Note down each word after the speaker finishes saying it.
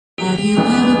you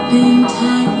ever been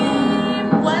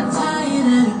tired? What? Tired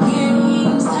of the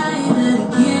games, tired of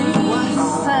the games.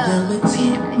 What's up? A little bit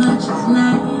too much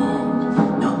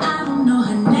lying. No, I don't know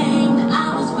her name.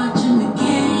 I was watching the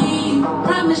game.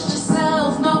 Promise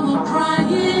yourself no more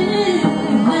crying.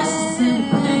 Unnecessary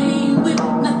pain with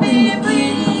nothing to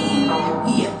gain.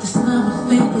 Yet this love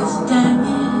affair is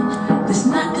dying. There's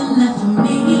nothing left for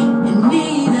me in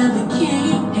need of a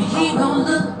king. And he gon'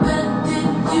 look better than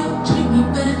you, treat me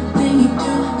better than you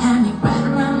do. Have me right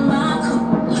around my coop,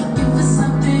 looking for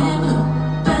something new.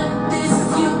 Better than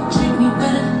you, treat me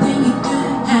better than you do.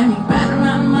 Have me right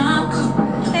around my coop,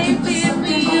 looking for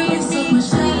something new. So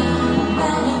much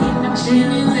better, treat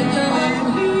me like a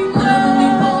loving me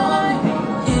more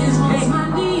is what's my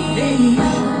need.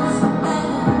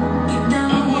 Get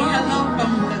down on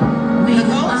one, make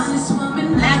an honest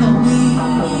woman like me.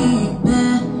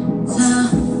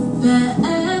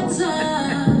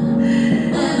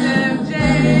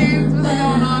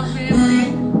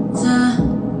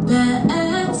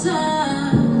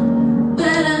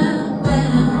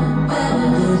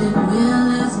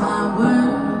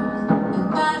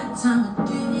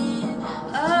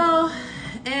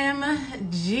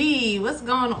 OMG, what's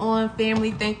going on,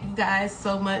 family? Thank you guys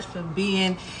so much for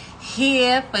being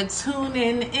here, for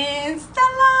tuning in.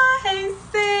 Stella, hey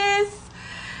sis.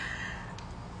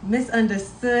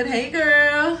 Misunderstood, hey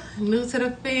girl. New to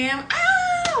the fam.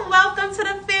 Welcome to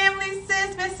the family,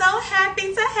 sis. We're so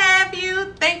happy to have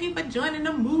you. Thank you for joining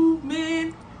the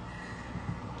movement.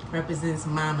 Represents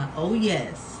mama. Oh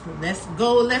yes. Let's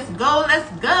go, let's go, let's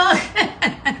go.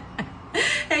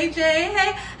 Hey Jay,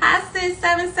 hey. Hi sis,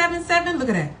 777. Look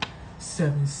at that.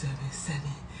 777.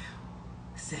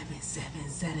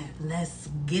 777. Let's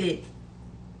get it.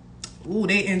 Ooh,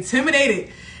 they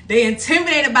intimidated. They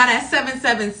intimidated by that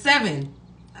 777.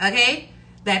 Okay?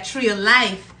 That tree of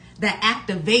life, that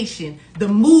activation, the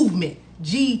movement.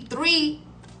 G3.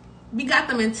 We got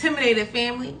them intimidated,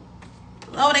 family.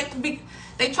 Oh,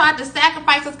 they tried to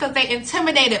sacrifice us because they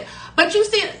intimidated. But you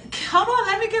see, hold on,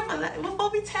 let me give before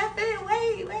we tap in.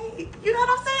 Wait. You know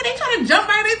what I'm saying? They trying to jump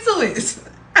right into it.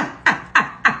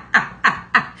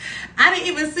 I didn't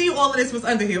even see all of this was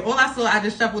under here. All I saw, I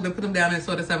just shuffled and put them down and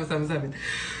saw the 777.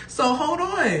 So hold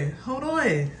on.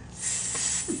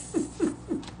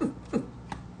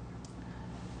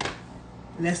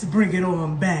 Let's bring it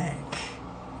on back.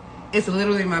 It's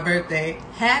literally my birthday.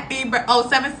 Happy birthday. Oh,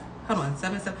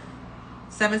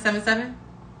 777?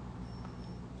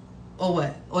 Or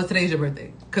what? Or today's your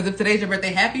birthday? Because if today's your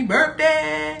birthday, happy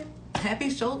birthday. Happy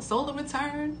solar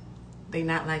return. They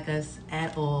not like us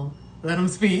at all. Let them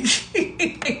speak.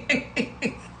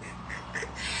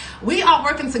 We are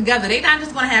working together. They not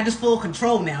just going to have this full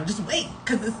control now. Just wait.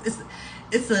 Because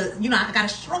it's a, I got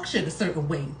to structure it a certain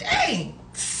way. Dang.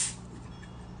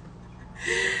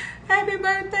 Happy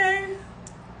birthday.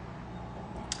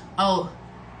 Oh,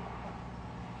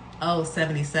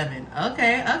 77.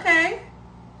 Okay.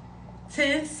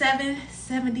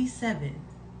 10/7/77.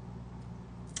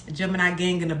 Gemini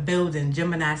gang in the building.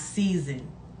 Gemini season.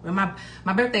 When my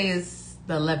birthday is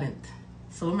the 11th.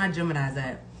 So where my Geminis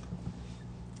at?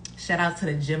 Shout out to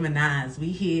the Geminis.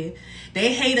 We here.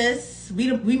 They hate us. We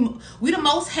the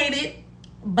most hated,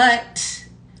 but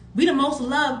we the most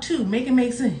loved too. Make it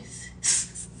make sense.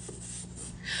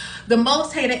 The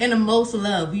most hated and the most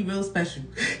loved. We real special.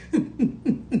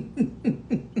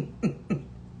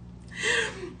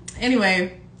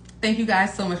 Anyway, thank you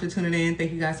guys so much for tuning in.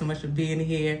 Thank you guys so much for being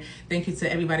here. Thank you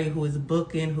to everybody who is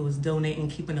booking, who is donating,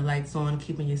 keeping the lights on,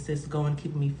 keeping your sis going,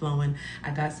 keeping me flowing.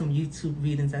 I got some YouTube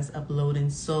readings that's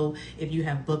uploading. So if you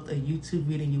have booked a YouTube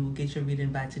reading, you will get your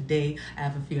reading by today. I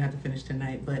have a few I have to finish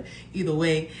tonight. But either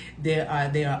way, they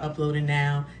are uploading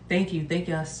now. Thank you. Thank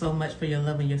y'all so much for your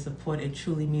love and your support. It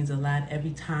truly means a lot.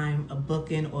 Every time a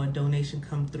booking or a donation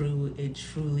come through, it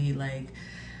truly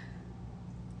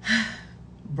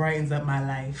brightens up my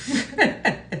life.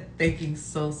 Thank you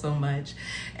so much.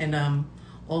 And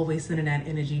always sending that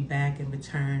energy back in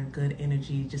return. Good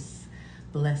energy, just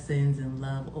blessings and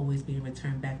love always being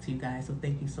returned back to you guys. So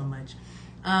thank you so much.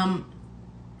 I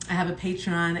have a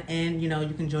Patreon, and you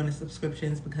can join the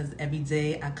subscriptions because every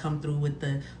day I come through with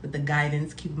the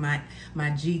guidance, keep my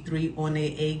G3 on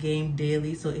their A game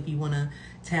daily. So if you want to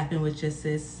tap in with your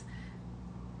sis,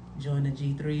 join the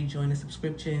G3, join the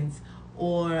subscriptions,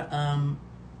 or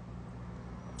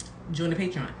join the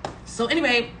Patreon. So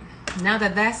anyway, now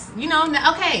that's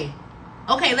okay,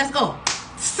 let's go.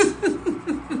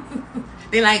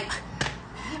 They like,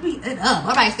 hurry it up.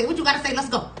 All right, say what you gotta say. Let's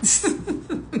go.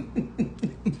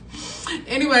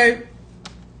 Anyway,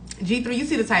 G3, you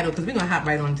see the title because we're gonna hop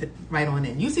right on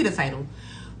in. You see the title.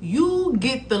 You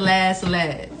get the last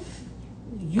laugh.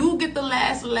 You get the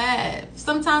last laugh.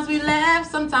 Sometimes we laugh,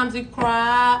 sometimes we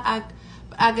cry.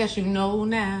 I guess you know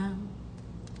now,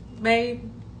 babe.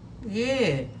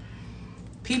 Yeah.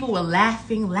 People were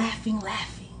laughing at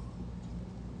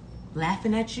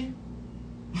you.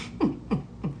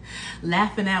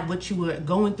 Laughing at what you were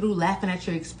going through, laughing at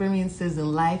your experiences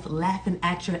in life, laughing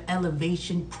at your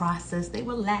elevation process. They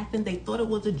were laughing. They thought it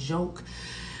was a joke.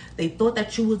 They thought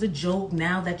that you was a joke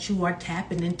now that you are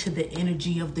tapping into the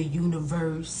energy of the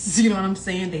universe. You know what I'm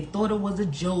saying? They thought it was a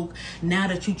joke now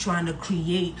that you're trying to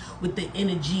create with the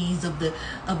energies of the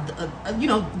you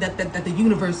know, that the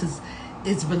universe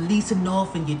is releasing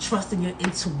off, and you're trusting your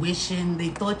intuition. They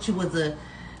thought you was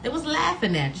they was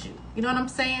laughing at you. You know what I'm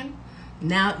saying?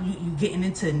 Now you getting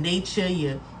into nature,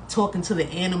 you're talking to the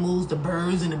animals, the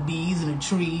birds and the bees and the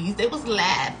trees. They was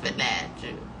laughing at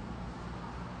you.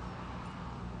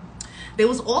 They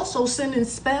was also sending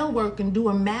spell work and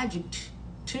doing magic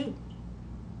too.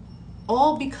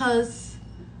 All because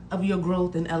of your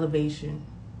growth and elevation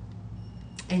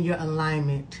and your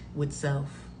alignment with self.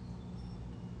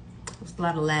 There's a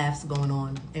lot of laughs going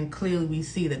on, and clearly we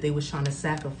see that they was trying to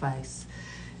sacrifice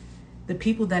the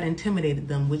people that intimidated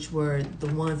them, which were the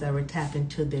ones that were tapped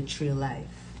into their tree of life.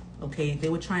 Okay, they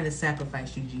were trying to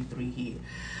sacrifice you, G3 here.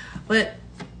 But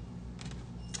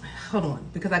hold on,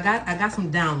 because I got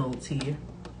some downloads here.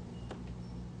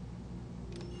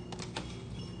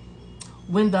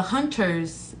 When the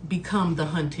hunters become the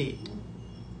hunted,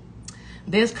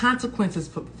 there's consequences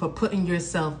for putting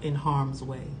yourself in harm's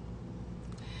way.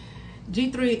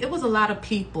 G3, it was a lot of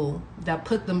people that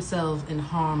put themselves in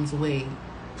harm's way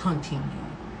hunting you.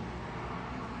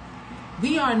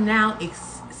 We are now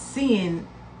seeing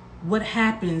what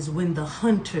happens when the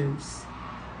hunters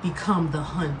become the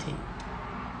hunted.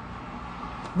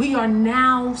 We are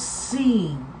now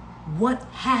seeing what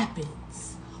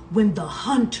happens when the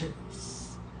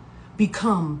hunters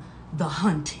become the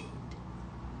hunted.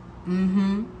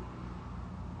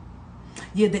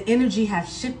 Yeah, the energy has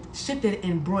shifted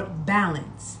and brought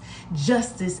balance.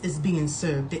 Justice is being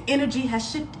served. The energy has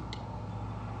shifted.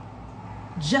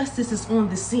 Justice is on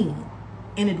the scene,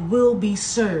 and it will be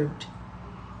served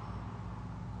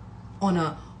on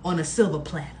a silver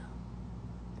platter,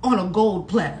 on a gold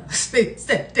platter. They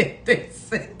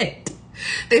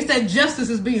said justice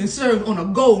is being served on a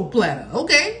gold platter.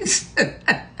 Okay.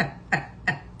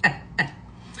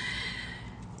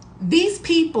 These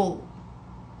people,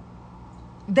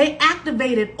 they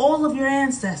activated all of your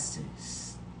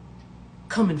ancestors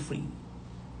coming for you.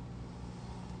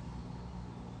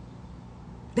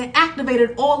 They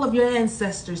activated all of your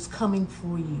ancestors coming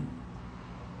for you.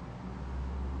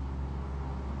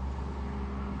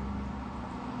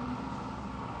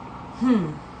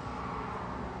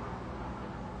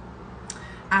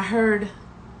 I heard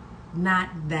not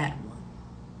that one.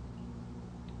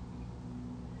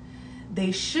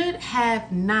 They should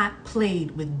have not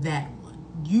played with that one.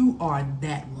 You are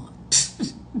that one.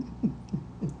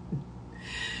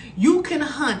 You can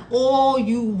hunt all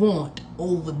you want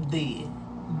over there,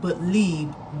 but leave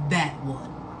that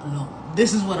one alone.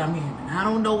 This is what I'm hearing. I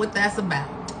don't know what that's about.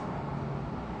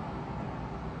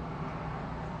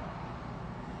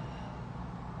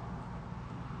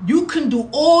 You can do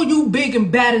all you big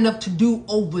and bad enough to do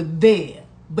over there,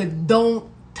 but don't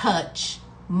touch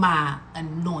my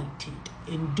anointed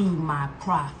and do my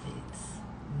prophets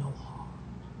no harm.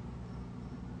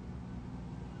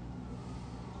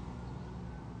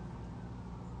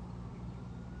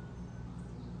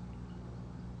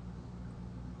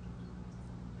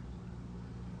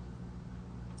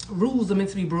 Rules are meant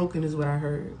to be broken is what I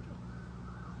heard.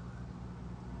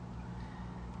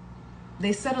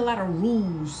 They set a lot of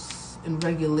rules and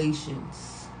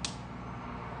regulations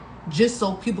just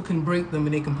so people can break them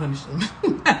and they can punish them.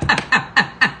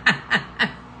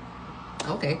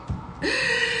 Okay.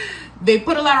 They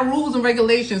put a lot of rules and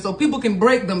regulations so people can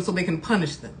break them so they can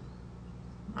punish them.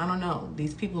 I don't know.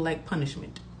 These people like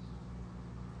punishment.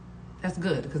 That's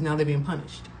good because now they're being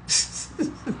punished.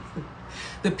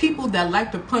 The people that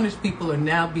like to punish people are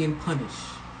now being punished.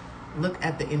 Look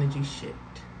at the energy shift.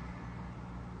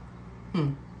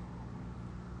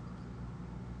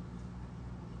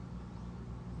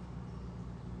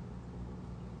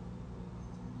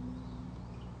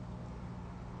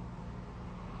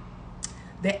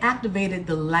 They activated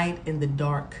the light and the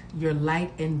dark, your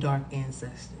light and dark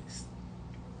ancestors.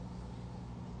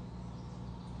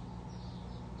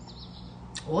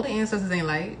 All the ancestors ain't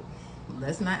light.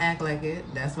 Let's not act like it.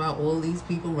 That's why all these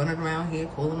people running around here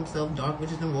calling themselves dark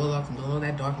witches and warlocks and doing all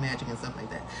that dark magic and stuff like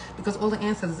that. Because all the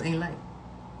ancestors ain't light.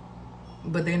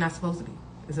 But they're not supposed to be.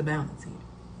 It's a balance here.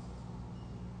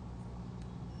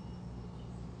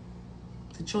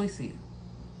 a choice here.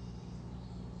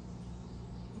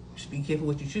 You should be careful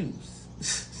what you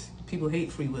choose. People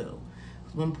hate free will.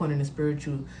 There's one point in the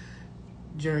spiritual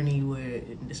journey where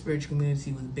the spiritual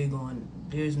community was big on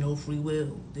there's no free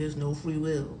will. There's no free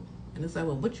will. And it's like,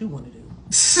 well, what you want to do?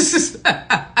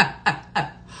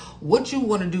 What you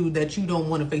want to do that you don't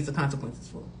want to face the consequences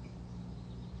for?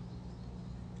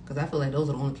 Because I feel like those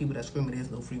are the only people that scream there's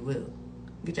no free will.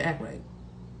 Get your act right.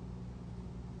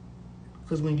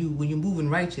 Because when you're moving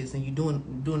righteous and you're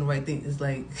doing the right thing, it's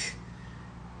like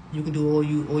you can do all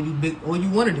you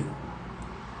want to do.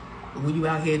 But when you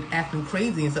out here acting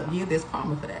crazy and stuff, yeah, there's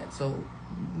karma for that. So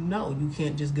no, you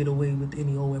can't just get away with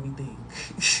any old everything.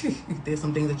 There's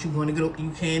some things that you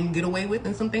can get away with,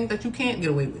 and some things that you can't get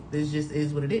away with. This just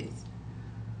is what it is.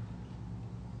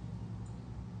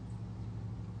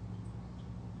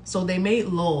 So they made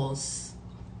laws.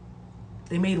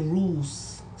 They made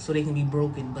rules so they can be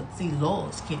broken. But see,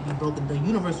 laws can't be broken. The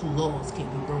universal laws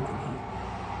can't be broken here.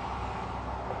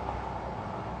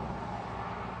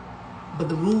 But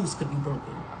the rules could be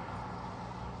broken.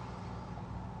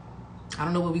 I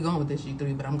don't know where we're going with this,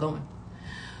 G3, but I'm going.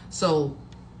 So,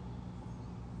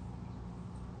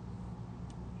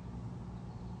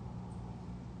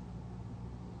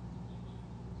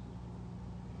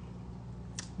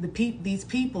 these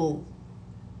people,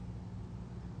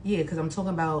 yeah, because I'm talking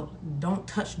about don't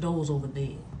touch those over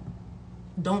there.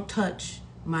 Don't touch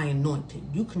my anointed.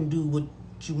 You can do what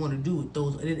you want to do with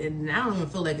those. And I don't even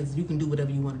feel like you can do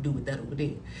whatever you want to do with that over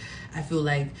there. I feel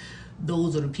like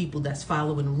those are the people that's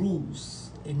following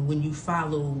rules. And when you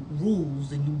follow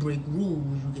rules and you break rules,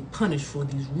 you get punished for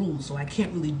these rules. So I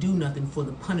can't really do nothing for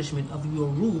the punishment of your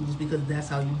rules because that's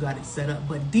how you got it set up.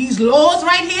 But these laws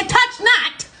right here, touch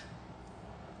not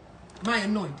my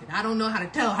anointed. I don't know how to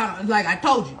tell, like I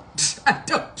told you. I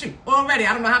told you already.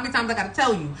 I don't know how many times I got to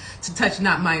tell you to touch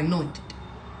not my anointed.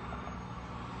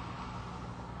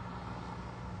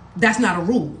 That's not a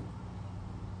rule.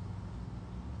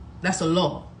 That's a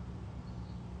law.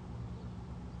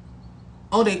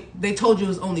 Oh, they told you it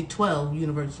was only 12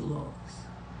 universal laws.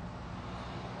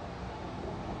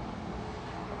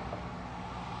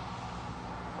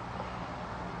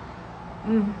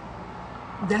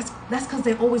 That's because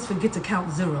they always forget to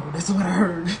count zero. That's what I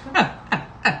heard.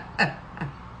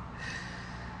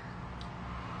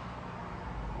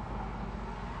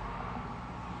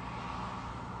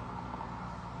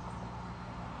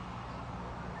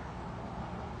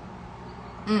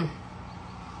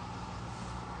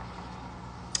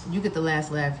 You get the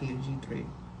last laugh here, G3.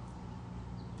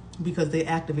 Because they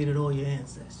activated all your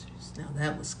ancestors. Now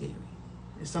that was scary.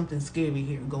 There's something scary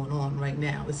here going on right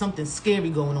now. There's something scary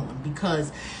going on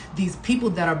because these people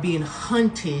that are being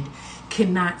hunted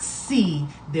cannot see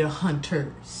their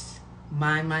hunters.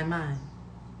 Mine.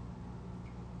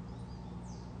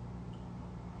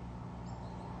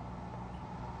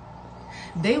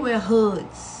 They wear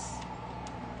hoods.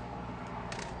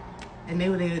 And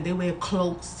they wear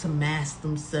cloaks to mask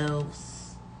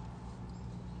themselves.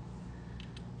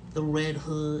 The red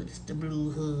hoods, the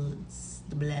blue hoods,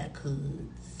 the black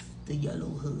hoods, the yellow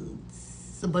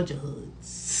hoods, a bunch of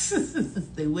hoods.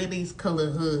 They wear these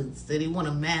color hoods. They want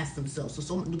to mask themselves.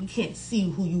 So we can't see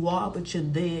who you are, but you're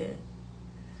there.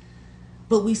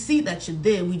 But we see that you're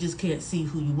there, we just can't see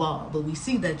who you are. But we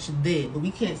see that you're there, but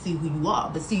we can't see who you are.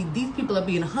 But see, these people are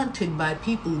being hunted by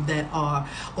people that are,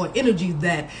 or energies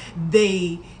that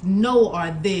they know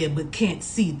are there, but can't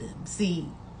see them. See,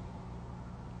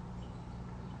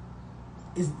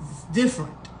 it's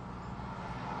different.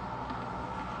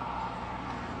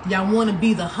 Y'all want to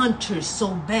be the hunters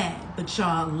so bad, but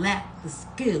y'all lack the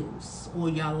skills, or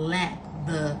y'all lack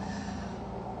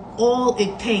all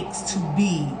it takes to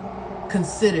be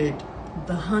considered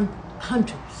the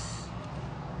hunters.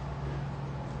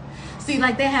 See,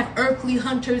 like they have earthly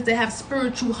hunters, they have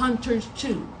spiritual hunters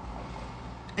too.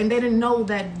 And they didn't know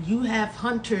that you have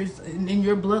hunters in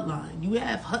your bloodline. You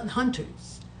have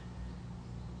hunters.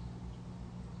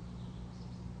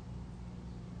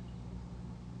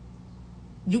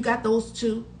 You got those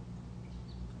too?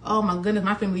 Oh my goodness,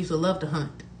 my family used to love to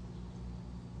hunt.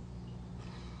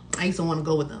 I used to want to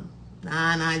go with them.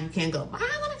 Nah, you can't go. I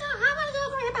want to go,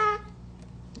 Grandpa.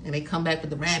 And they come back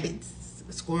with the rabbits,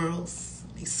 the squirrels.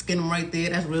 They skin them right there.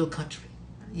 That's real country.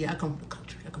 Yeah, I come from the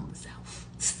country. I come from the South.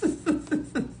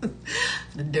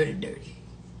 The dirty.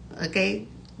 Okay?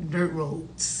 Dirt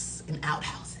roads and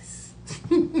outhouses.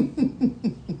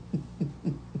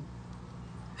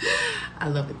 I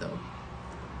love it though.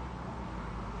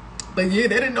 But yeah,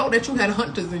 they didn't know that you had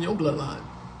hunters in your bloodline.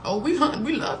 Oh, we hunt.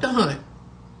 We love to hunt.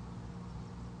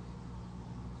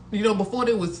 You know, before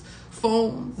there was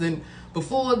phones and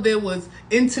before there was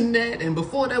internet and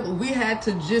before that, we had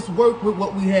to just work with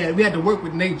what we had. We had to work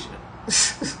with nature.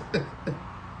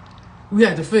 We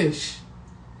had to fish.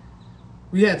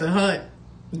 We had to hunt.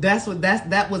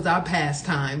 That was our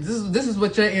pastimes. This is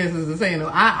what your ancestors are saying.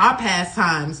 Our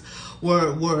pastimes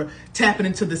were tapping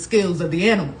into the skills of the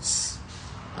animals,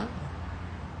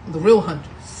 the real hunters.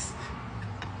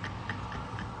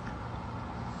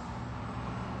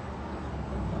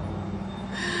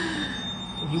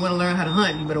 If you want to learn how to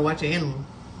hunt, you better watch your animal.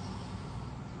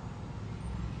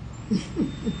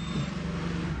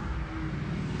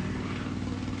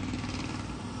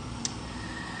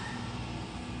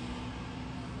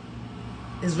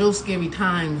 It's real scary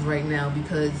times right now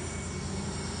because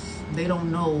they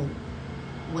don't know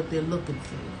what they're looking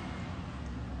for.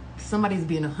 Somebody's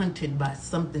being hunted by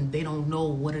something they don't know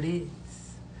what it is.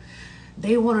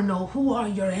 They want to know, who are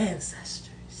your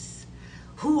ancestors?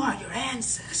 Who are your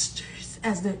ancestors?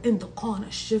 As they're in the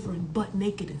corner shivering, butt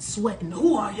naked and sweating.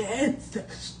 Who are your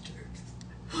ancestors?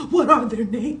 What are their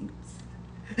names?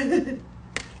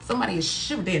 Somebody is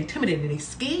shivering, they're intimidated, they're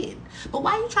scared. But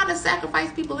why are you trying to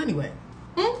sacrifice people anyway?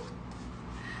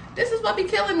 This is what be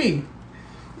killing me.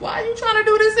 Why are you trying to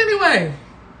do this anyway?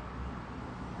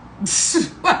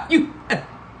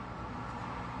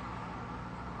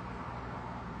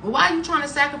 Why are you trying to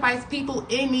sacrifice people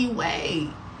anyway?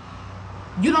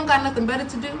 You don't got nothing better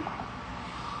to do?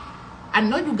 I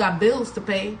know you got bills to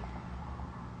pay.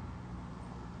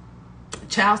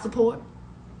 Child support.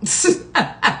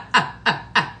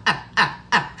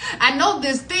 I know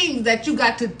there's things that you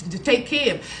got to take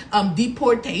care of.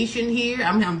 Deportation here.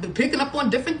 I'm picking up on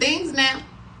different things now.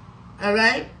 All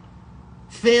right?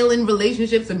 Failing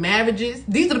relationships and marriages.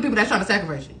 These are the people that's trying to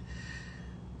sacrifice you.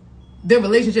 Their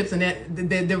relationships and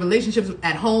their relationships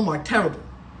at home are terrible.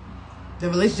 Their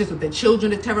relationships with their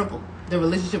children are terrible. Their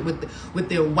relationship with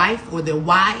their wife or their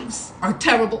wives are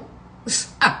terrible.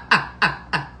 This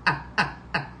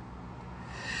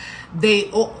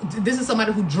is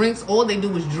somebody who drinks. All they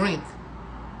do is drink,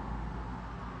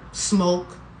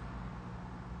 smoke.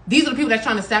 These are the people that's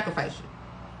trying to sacrifice you.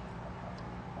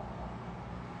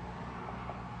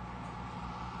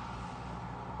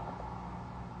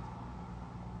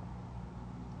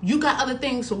 You got other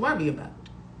things to worry about.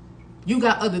 You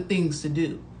got other things to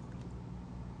do.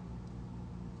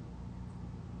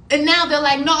 And now they're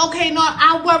like, no,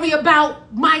 I'll worry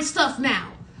about my stuff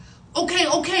now. Okay,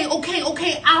 I'll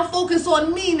focus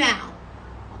on me now.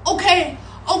 Okay,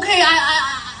 who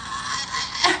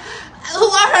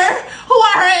are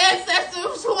her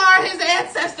ancestors? Who are his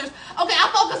ancestors? Okay,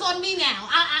 I'll focus on me now.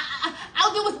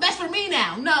 I'll do what's best for me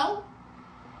now. No,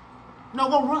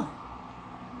 go run.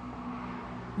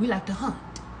 We like to hunt.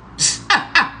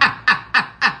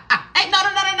 Hey, no.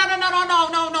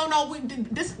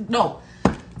 No.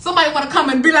 Somebody want to come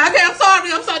and be like, okay, I'm sorry.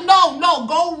 No,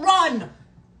 go run.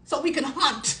 So we can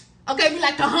hunt. Okay, we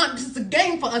like to hunt. This is a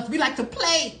game for us. We like to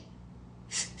play.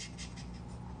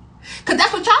 Because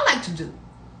that's what y'all like to do.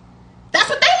 That's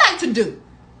what they like to do.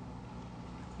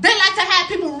 They like to have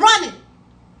people running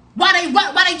while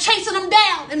they chasing them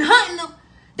down and hunting them.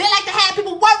 They like to have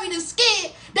people worried and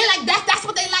scared. They like that's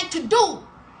what they like to do.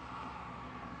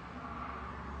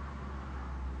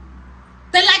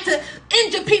 They like to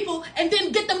injure people and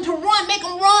then get them to run, make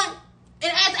them run.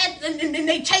 And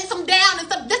they chase them down and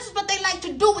stuff. This is what they like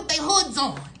to do with their hoods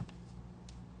on.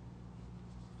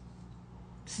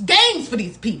 It's games for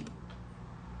these people.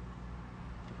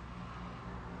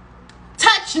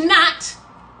 Touch not.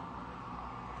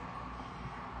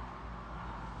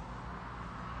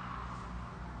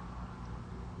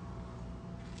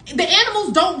 The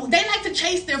animals they like to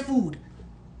chase their food.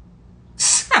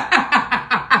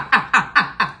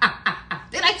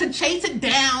 They like to chase it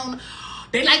down.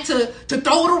 They like to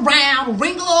throw it around,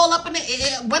 wrinkle all up in the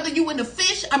air. Whether you a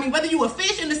fish in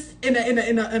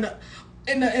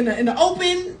the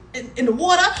open, in the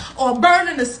water, or a bird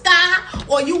in the sky,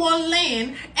 or you on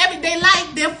land, they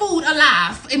like their food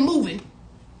alive and moving.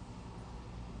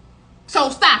 So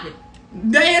stop it.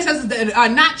 The ancestors are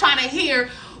not trying to hear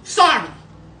sorry.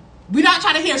 We're not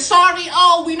trying to hear sorry.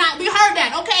 Oh, we heard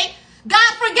that, okay?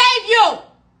 God forgave you.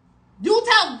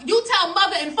 You tell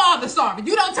mother and father sorry.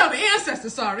 You don't tell the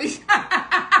ancestors sorry.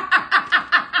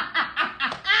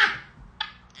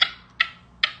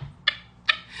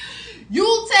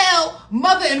 You tell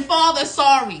mother and father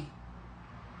sorry.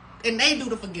 And they do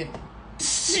the forgiving.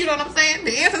 You know what I'm saying?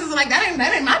 The ancestors are like, that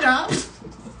ain't my job.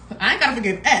 I ain't gotta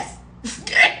forgive S.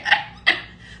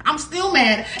 I'm still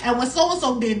mad at what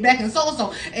so-and-so did back in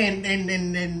so-and-so. And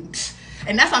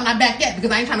that's why I'm not back yet, because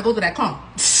I ain't trying to go through that karma.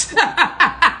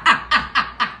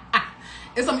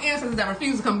 It's some ancestors that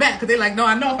refuse to come back because they're like, no,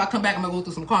 I know if I come back, I'm going to go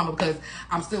through some karma because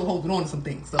I'm still holding on to some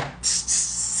things.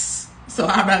 So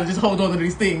I'd rather just hold on to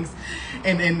these things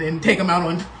and take them out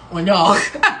on y'all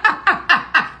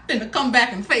than to come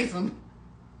back and face them.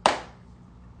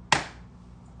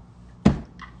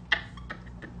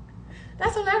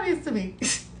 That's hilarious to me.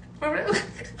 For real.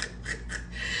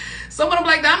 Someone I'm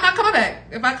like, I'm not coming back.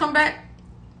 If I come back,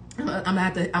 I'm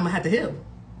gonna have to heal.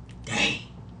 Dang.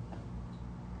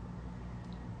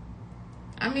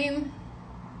 I mean,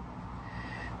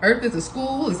 Earth is a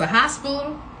school, it's a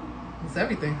hospital, it's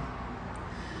everything.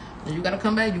 And you gotta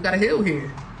come back, you gotta heal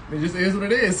here. It just is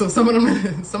what it is. So some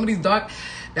of these dark,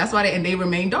 that's why they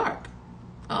remain dark.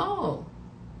 Oh.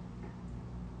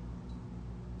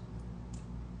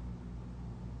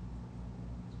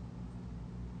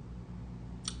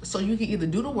 So you can either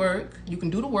do the work,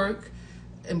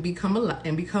 and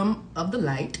become of the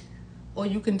light, or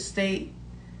you can stay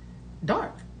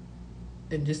dark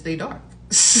and just stay dark.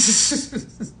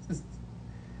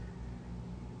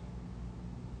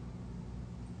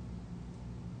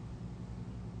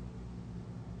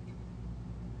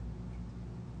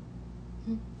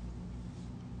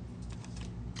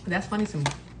 That's funny to me.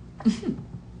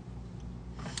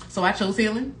 So I chose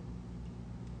healing.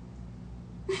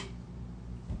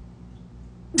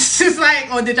 It's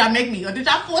like, or did y'all make me? Or did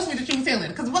y'all force me to choose healing?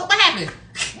 Because what happened?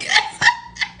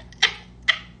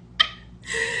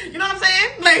 You know what I'm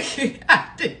saying? Like, I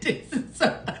did this.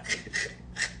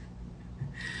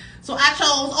 So I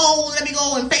chose, oh, let me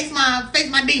go and face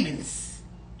my demons.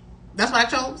 That's what I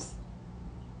chose.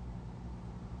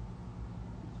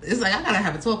 It's like, I gotta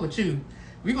have a talk with you.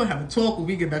 We're gonna have a talk when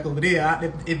we get back over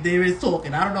there. If there is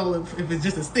talking. I don't know if it's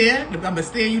just a stare. I'm gonna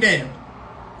stare you down.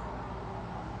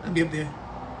 I'll be up there.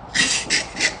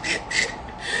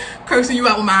 Cursing you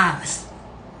out with my eyes.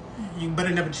 You better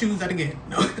never choose that again.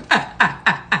 No.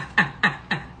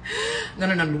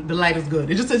 No. The light is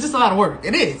good. It's just a lot of work.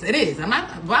 It is. I'm not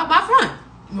why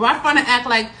front and act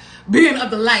like being of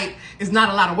the light is not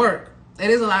a lot of work. It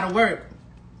is a lot of work.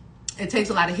 It takes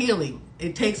a lot of healing.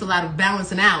 It takes a lot of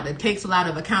balancing out. It takes a lot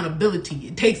of accountability.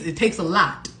 It takes a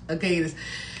lot. Okay,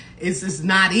 it's just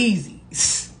not easy.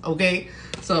 Okay,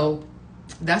 so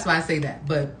that's why I say that.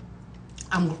 But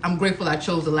I'm grateful I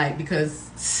chose the light,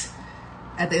 because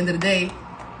at the end of the day,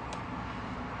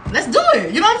 let's do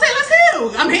it. You know what I'm saying? Let's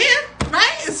heal. I'm here,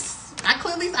 right? I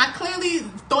clearly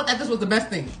thought that this was the best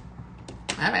thing.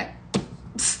 All right.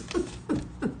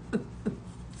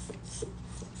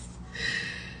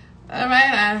 All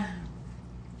right.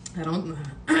 I don't know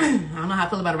how I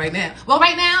feel about it right now. Well,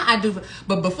 right now I do,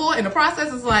 but before, in the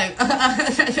process, it's like.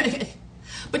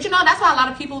 But you know, that's why a lot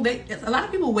of people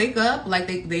wake up like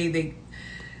they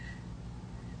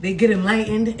get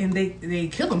enlightened and they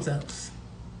kill themselves.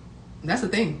 That's the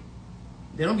thing.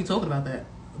 They don't be talking about that,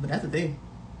 but that's the thing.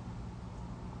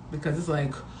 Because it's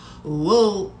like,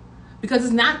 whoa, because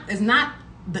it's not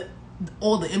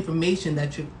all the information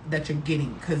that you're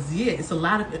getting. Because yeah, it's a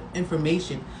lot of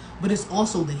information, but it's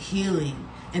also the healing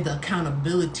and the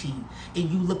accountability, and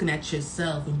you looking at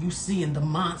yourself and you seeing the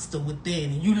monster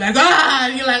within, and you're like,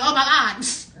 oh my God.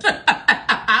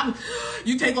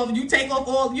 You take off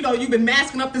all, you've been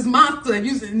masking up this monster, and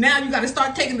now you got to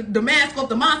start taking the mask off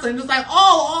the monster, and it's like,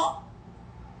 oh.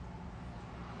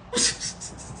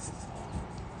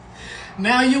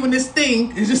 Now you and this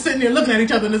thing is just sitting there looking at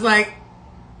each other, and it's like,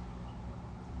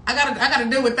 I gotta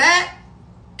deal with that,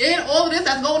 and all of this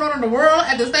that's going on in the world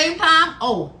at the same time.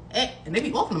 And they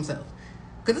be offing themselves,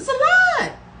 because it's a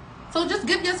lot. So just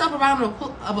give yourself a round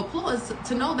of applause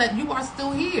to know that you are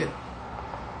still here.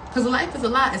 Because life is a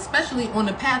lot, especially on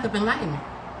the path of enlightenment.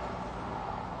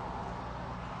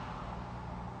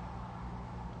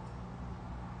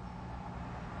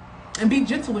 And be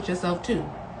gentle with yourself too.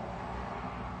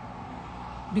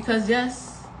 Because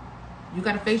yes, you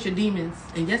got to face your demons.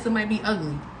 And yes, it might be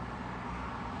ugly.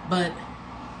 But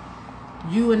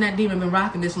you and that demon been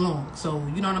rocking this long. So,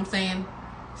 you know what I'm saying?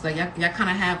 It's like y'all kind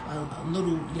of have a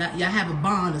little, y'all have a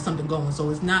bond or something going. So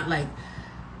it's not like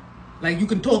you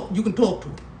can talk to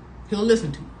him. He'll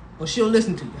listen to you, or she'll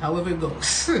listen to you, however it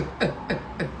goes.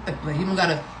 Like, you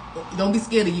don't be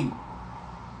scared of you.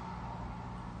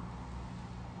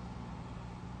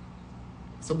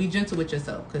 So be gentle with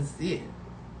yourself, because yeah.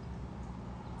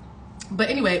 But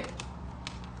anyway,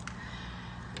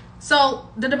 so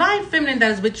the divine feminine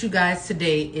that is with you guys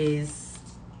today is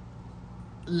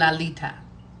Lalita.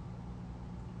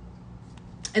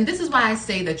 And this is why I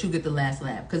say that you get the last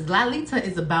laugh. Because Lalita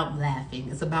is about laughing.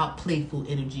 It's about playful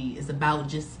energy. It's about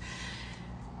just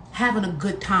having a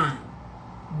good time.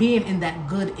 Being in that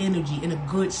good energy, in a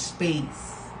good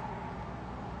space.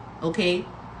 Okay?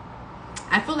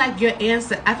 I feel like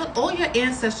all your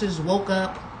ancestors woke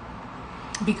up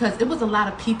because it was a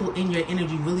lot of people in your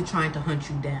energy really trying to hunt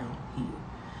you down here.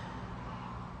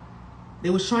 They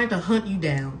was trying to hunt you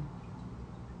down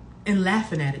and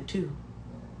laughing at it too.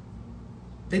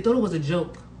 They thought it was a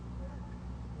joke.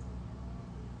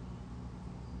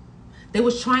 They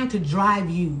was trying to drive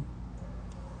you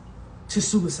to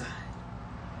suicide.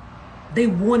 They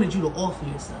wanted you to offer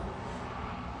yourself.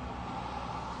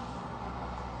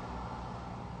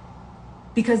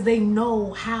 Because they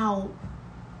know how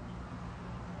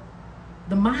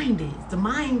the mind is. The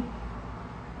mind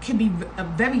can be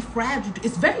very fragile.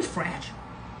 It's very fragile.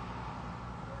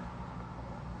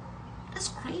 That's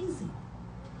crazy.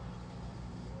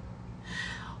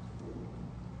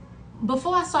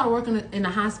 Before I started working in the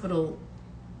hospital,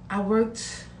 I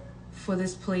worked for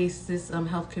this place, this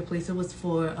healthcare place. It was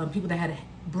for people that had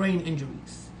brain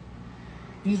injuries.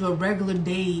 These were regular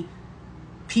day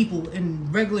people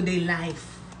in regular day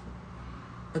life.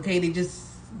 Okay, they just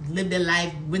lived their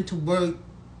life, went to work,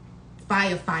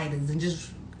 firefighters, and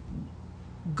just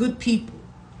good people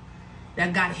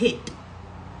that got hit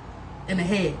in the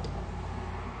head,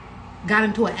 got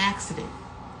into an accident,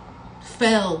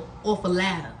 fell off a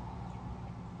ladder.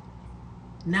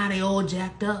 Now they all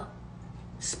jacked up,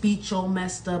 speech all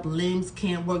messed up, limbs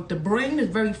can't work. The brain is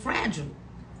very fragile,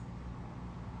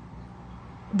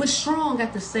 but strong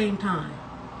at the same time.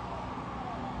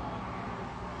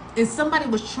 And somebody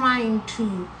was trying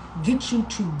to get you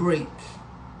to break.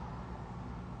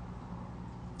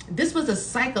 This was a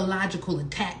psychological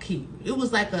attack here. It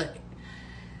was like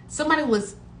somebody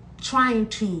was trying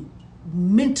to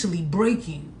mentally break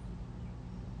you.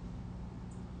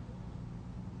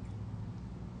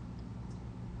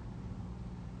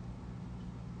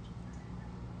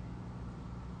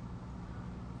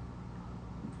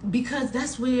 Because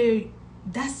that's where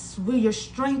your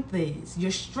strength is.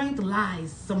 Your strength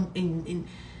lies in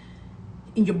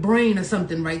your brain or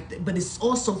something, right? But it's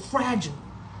also fragile.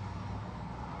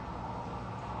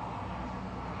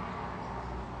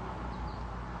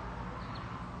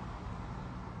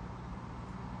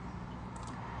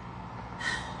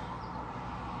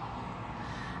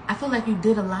 I feel like you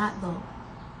did a lot, though.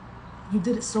 You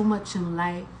did it so much in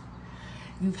life.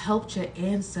 You've helped your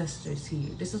ancestors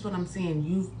here. This is what I'm saying.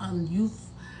 You've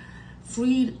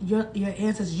freed your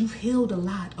ancestors. You've healed a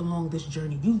lot along this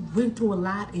journey. You went through a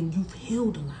lot and you've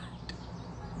healed a lot.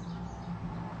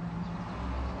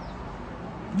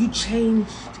 You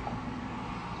changed.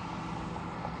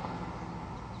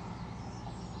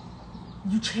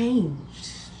 You changed.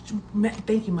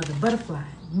 Thank you, Mother. Butterfly.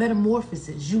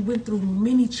 Metamorphosis. You went through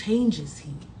many changes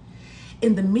here.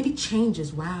 And the many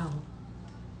changes, wow.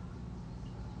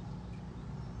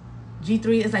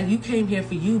 G3, it's like you came here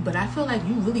for you, but I feel like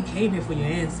you really came here for your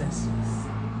ancestors.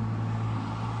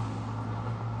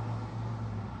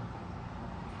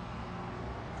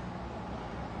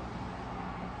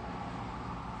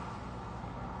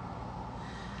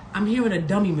 I'm hearing a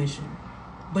dummy mission,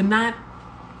 but not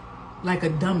like a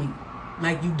dummy,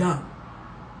 like you dumb.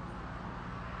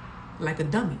 Like a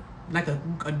dummy, like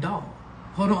a doll.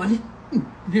 Hold on,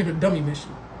 I'm hearing a dummy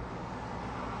mission.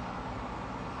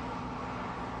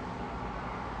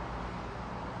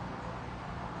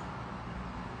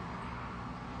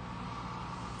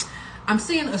 I'm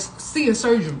seeing a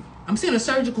surgery. I'm seeing a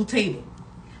surgical table.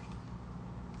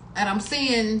 And I'm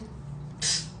seeing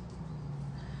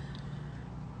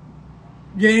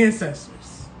your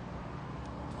ancestors.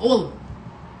 All of them.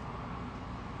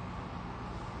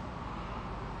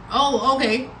 Oh,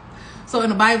 okay. So in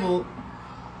the Bible,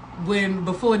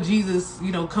 before Jesus,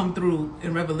 come through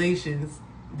in Revelations,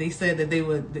 they said that they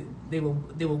were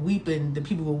weeping, the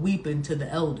people were weeping to the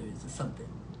elders or something.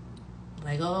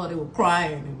 Like, oh, they were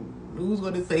crying and who's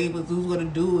going to save us? Who's going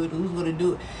to do it? Who's going to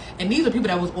do it? And these are people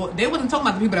they wasn't talking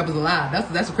about the people that was alive.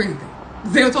 That's a crazy thing.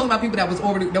 They were talking about people that was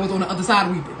on the other side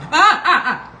weeping.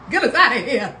 Get us out of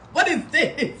here. What is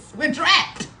this? We're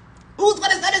trapped. Who's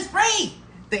going to set us free?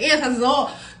 The ancestors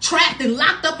all trapped and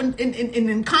locked up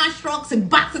in constructs and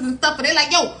boxes and stuff. And they're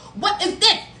like, yo, what is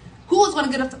this? Who is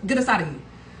going to get us out of here?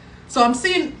 So I'm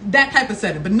seeing that type of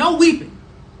setting, but no weeping.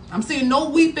 I'm seeing no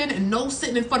weeping and no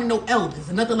sitting in front of no elders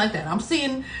and nothing like that. I'm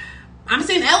seeing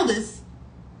elders.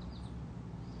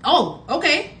 Oh,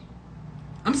 okay.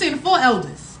 I'm seeing 4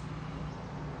 elders.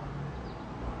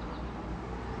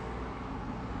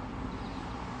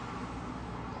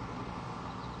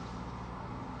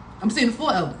 I'm seeing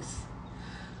 4 elders.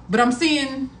 But I'm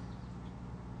seeing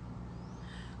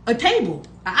a table,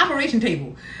 an operation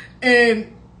table.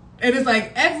 And it's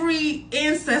like every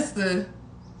ancestor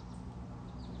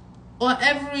or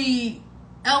every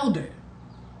elder,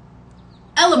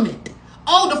 element.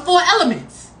 Oh, the 4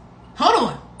 elements. Hold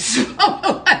on.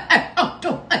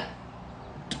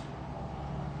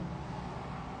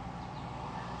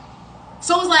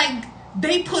 So it's like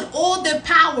they put all their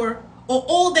power, or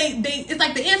all it's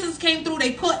like the ancestors came through,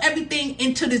 they put everything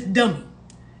into this dummy,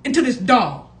 into this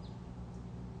doll.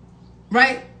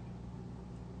 Right?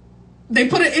 They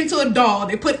put it into a doll.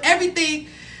 They put everything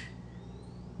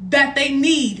that they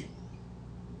need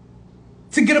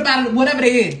to get up out of whatever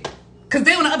they're in. Because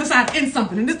they're on the other side in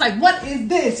something. And it's like, what is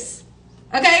this?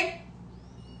 Okay?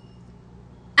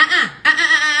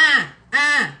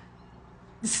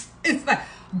 It's like,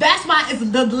 that's why it's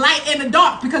the light and the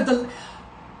dark. Because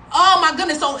oh my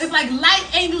goodness. So it's like light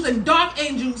angels and dark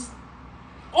angels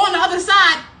on the other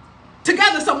side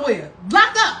together somewhere.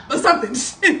 Locked up or something.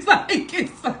 It's like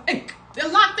they're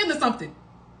locked into something.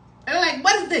 And they're like,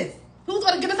 what is this? Who's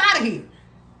going to get us out of here?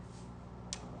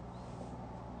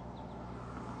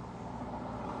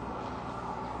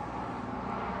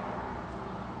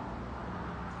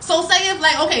 So say if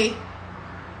like, okay,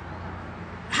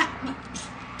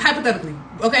 hypothetically,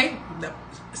 okay,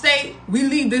 say we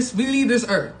leave this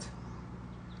earth,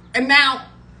 and now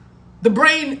the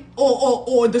brain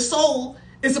or the soul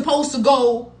is supposed to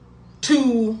go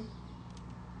to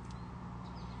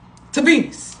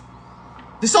Venus.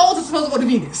 The souls are supposed to go to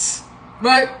Venus,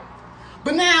 right?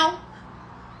 But now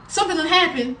something has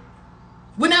happened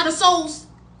where now the souls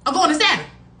are going to Saturn.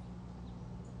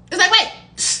 It's like, wait.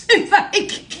 It's like,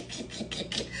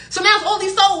 so now it's all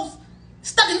these souls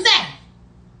stuck in Saturn.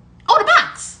 Oh, the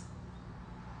box.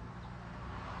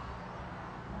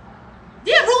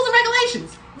 Yeah, rules and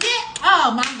regulations. Yeah.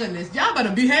 Oh my goodness, y'all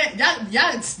better behave. Y'all,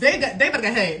 they better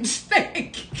behave.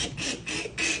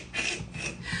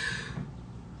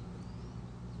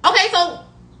 Okay, so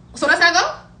that's how it go.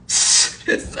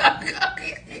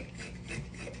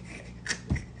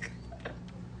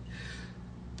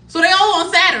 So they all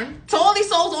on Saturn. So all these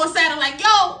souls are on Saturn like,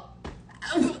 yo,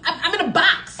 I'm in a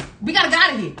box. We gotta get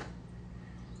out of here.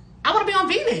 I want to be on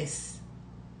Venus.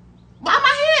 Why am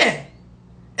I here?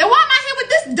 And why am I here with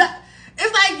this?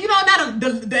 It's like, you know, now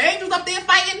the angels up there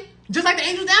fighting, just like the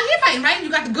angels down here fighting, right? You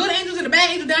got the good angels and the bad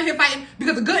angels down here fighting,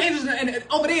 because the good angels and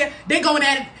over there, they going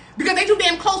at it because they too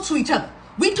damn close to each other.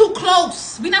 We too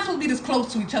close. We not supposed to be this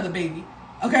close to each other, baby.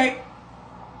 Okay?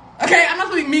 Okay, I'm not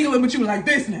supposed to be mingling with you like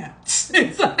this now.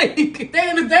 It's like,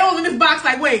 they all in this box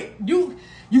like, wait, you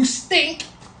stink.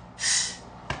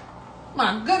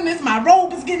 My goodness, my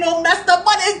robe is getting all messed up.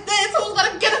 What is this? Who's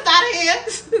going to get us out of here?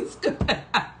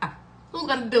 Who's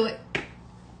going to do it?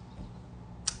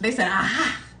 They said,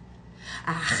 aha.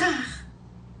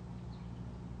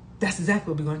 That's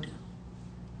exactly what we're going to do.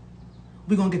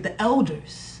 We're going to get the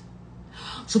elders.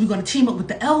 So we're going to team up with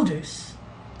the elders.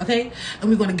 Okay? And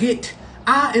we're going to get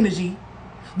our energy.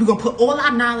 We're going to put all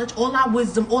our knowledge, all our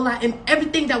wisdom, and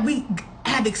everything that we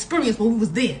have experienced when we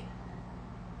was there.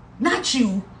 Not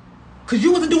you. Because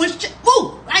you wasn't doing shit.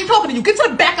 Woo! I ain't talking to you. Get to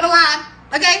the back of the line.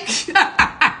 Okay?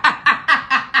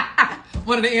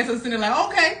 One of the ancestors sitting there like,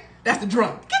 okay, that's the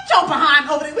drum. Get your behind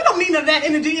over there. We don't need none of that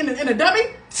energy in a dummy.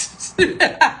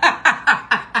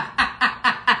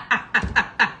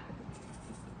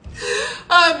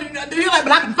 You're like,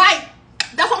 but I can fight.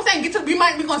 That's what I'm saying. We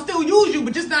gonna still use you,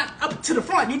 but just not up to the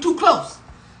front. You too close.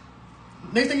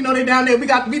 Next thing you know, they down there. We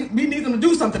need them to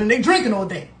do something, and they drinking all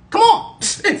day. Come on.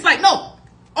 It's like, no.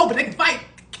 Oh, but they can fight.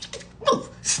 Move.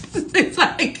 It's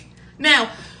like, now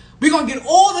we're gonna get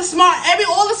all the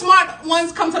smart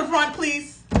ones come to the front,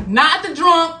 please. Not the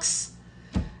drunks,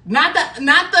 not the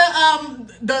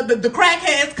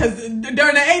crackheads, because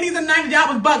during the 80s and 90s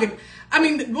y'all was bugging. I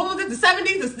mean, what was it? The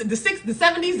 70s, the 60s, the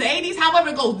 70s, the 80s, however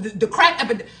it goes. The crack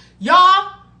epidemic. Y'all,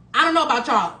 I don't know about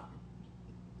y'all.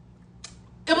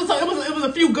 It was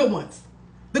a few good ones.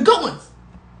 The good ones.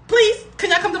 Please, can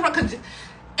y'all come to the front?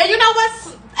 And you know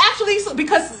what? Actually,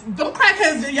 because them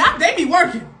crackheads, y'all, they be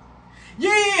working.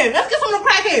 Yeah, let's get some of them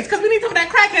crackheads, because we need some of that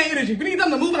crackhead energy. We need them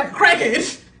to move like a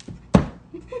crackhead.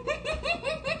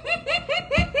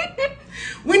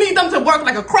 We need them to work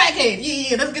like a crackhead.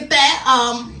 Yeah, let's get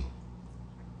that.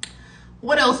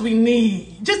 What else we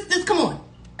need? Just come on.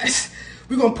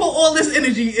 We're going to put all this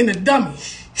energy in the dummy.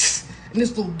 In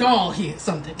this little doll here,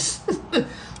 something.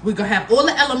 We're going to have all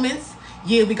the elements.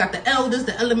 Yeah, we got the elders,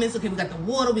 the elements. Okay, we got the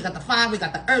water, we got the fire, we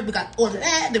got the earth, we got all of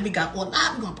that. Then we got all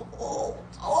that. We're going to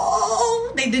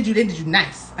put they did you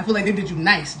nice. I feel like they did you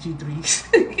nice,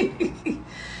 G3.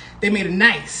 They made it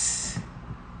nice.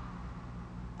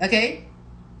 Okay?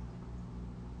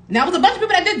 Now, it was a bunch of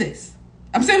people that did this.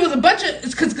 I'm saying it was a bunch of,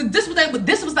 because this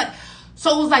was like,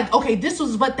 so it was like, okay, this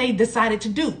was what they decided to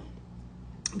do.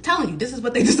 I'm telling you, this is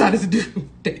what they decided to do.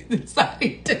 They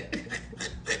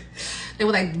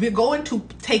were like, we're going to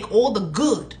take all the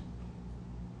good.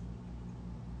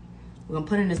 We're going to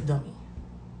put in this dummy.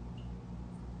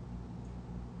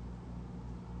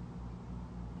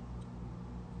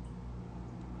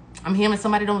 I'm hearing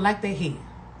somebody don't like their hair.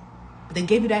 But they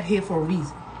gave you that hair for a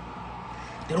reason.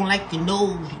 They don't like your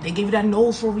nose. They gave you that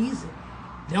nose for a reason.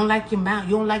 They don't like your mouth.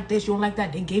 You don't like this. You don't like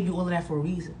that. They gave you all of that for a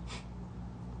reason.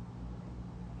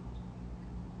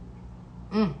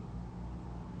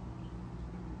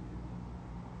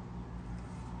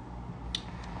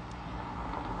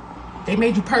 They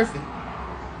made you perfect.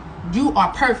 You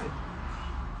are perfect.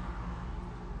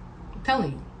 I'm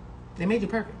telling you. They made you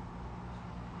perfect.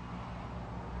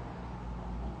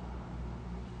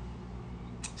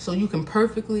 So you can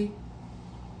perfectly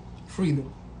free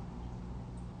them.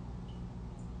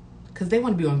 Because they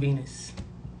want to be on Venus.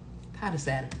 Tired of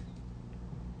Saturn.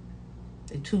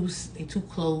 They too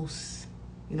close.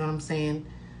 You know what I'm saying?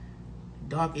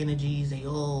 Dark energies,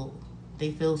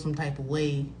 they feel some type of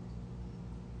way.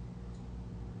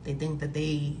 They think that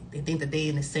they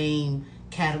in the same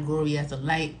category as the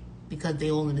light because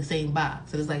they all in the same box.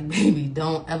 So it's like, baby,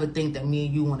 don't ever think that me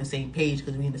and you on the same page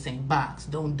because we in the same box.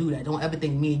 Don't do that. Don't ever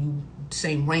think me and you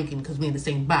same ranking because we in the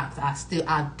same box. I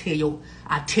tear your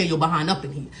behind up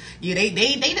in here. Yeah, they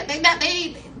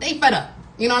fed up.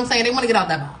 You know what I'm saying? They want to get out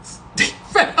that box. They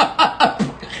fed up.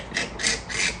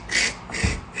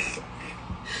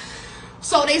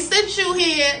 So they sent you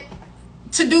here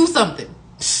to do something.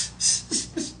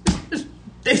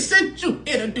 They sent you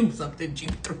here to do something,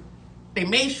 G3. They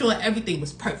made sure everything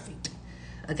was perfect.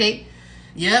 Okay?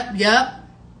 Yep.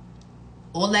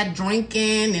 All that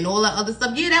drinking and all that other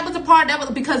stuff. Yeah, that was a part. That was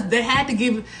because they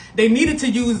needed to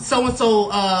use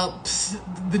so-and-so,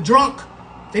 the drunk.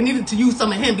 They needed to use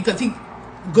some of him because he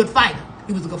good fighter.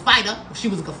 He was a good fighter. She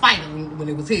was a good fighter when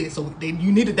it was here. So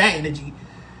you needed that energy.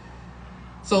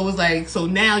 So it was like, so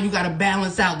now you got to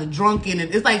balance out the drunken.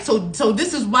 And it's like, so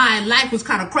this is why life was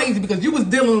kind of crazy because you was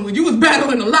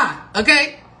battling a lot.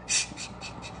 Okay?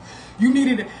 You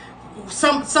needed it was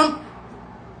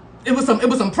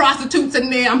some prostitutes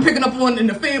in there. I'm picking up one in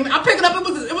the family. I'm picking up,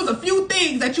 it was a few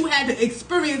things that you had to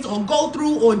experience or go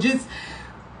through or just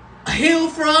heal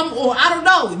from, or I don't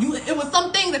know. It was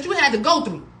some things that you had to go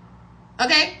through.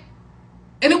 Okay?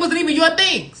 And it wasn't even your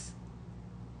things.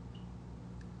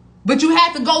 But you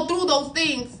had to go through those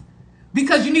things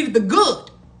because you needed the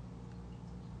good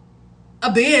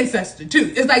of the ancestor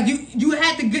too. It's like you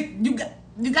had to get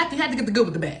the good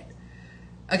with the bad.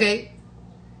 Okay?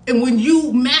 And when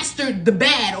you mastered the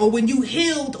bad, or when you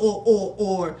healed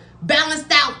or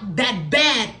balanced out that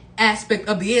bad aspect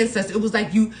of the ancestor, it was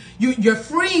like you're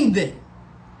freeing them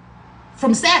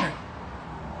from Saturn.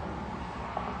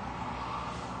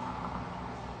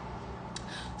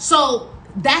 So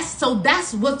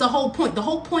that's what the whole point. The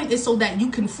whole point is so that you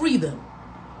can free them.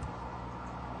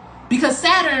 Because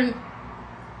Saturn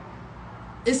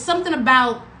is something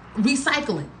about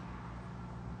recycling.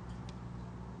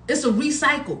 It's a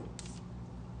recycle.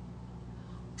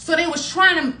 So they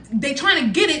trying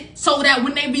to get it so that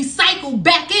when they recycle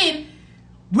back in,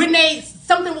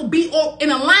 something will be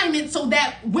in alignment so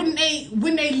that when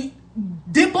they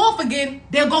dip off again,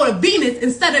 they'll go to Venus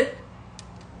instead of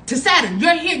to Saturn.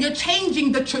 You're here. You're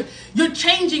changing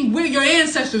where your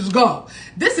ancestors go.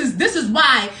 This is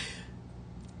why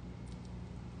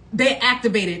they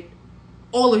activated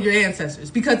all of your ancestors,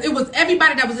 because it was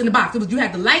everybody that was in the box. You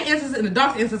had the light ancestors and the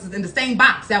dark ancestors in the same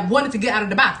box that wanted to get out of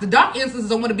the box. The dark ancestors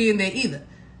don't want to be in there either.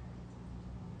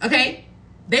 Okay?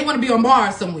 They want to be on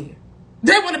Mars somewhere.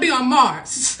 They want to be on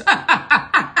Mars. They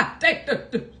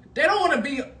don't want to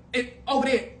be over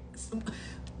there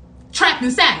trapped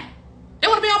in Saturn. They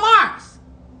want to be on Mars.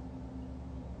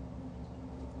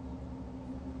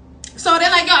 So they're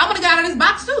like, yo, I'm going to get out of this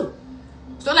box too.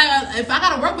 So like, if I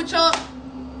got to work with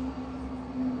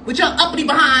your uppity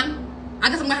behind, I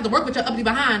guess I'm going to have to work with your uppity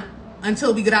behind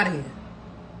until we get out of here.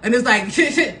 And it's like,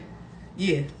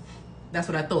 yeah, that's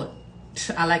what I thought.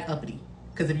 I like uppity.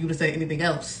 Because if you would have said anything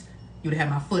else, you would have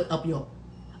had my foot up your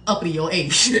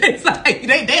age. It's like,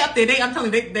 they up there. I'm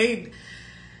telling you, they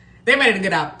ready to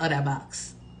get out of that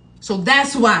box. So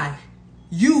that's why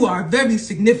you are very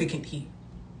significant here.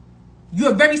 You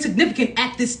are very significant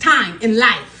at this time in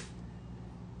life.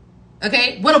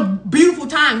 Okay? What a beautiful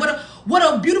time. What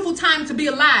a beautiful time to be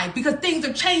alive, because things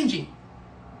are changing.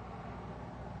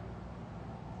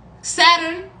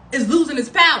 Saturn is losing its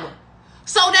power.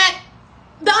 So that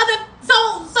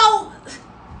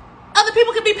other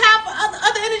people can be powerful,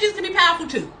 other energies can be powerful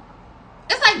too.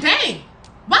 It's like, dang,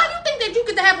 why do you think that you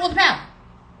get to have all the power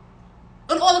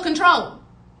and all the control?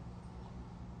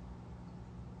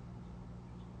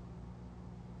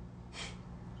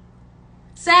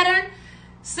 Saturn,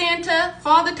 Santa,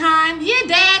 Father Time. Yeah,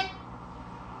 Dad.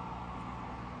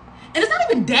 And it's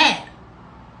not even Dad.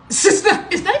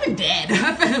 It's not even Dad.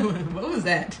 What was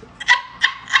that?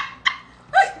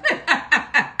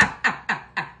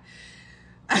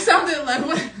 I sounded like,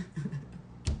 what?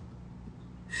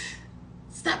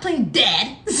 Stop playing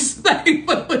Dad. Like,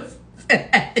 what was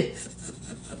that? It's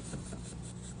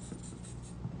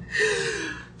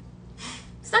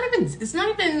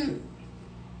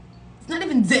not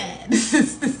even Dad.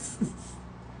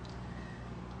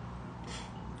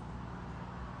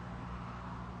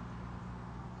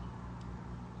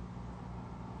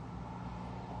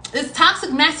 It's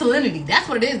toxic masculinity. That's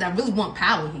what it is that really want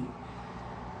power here.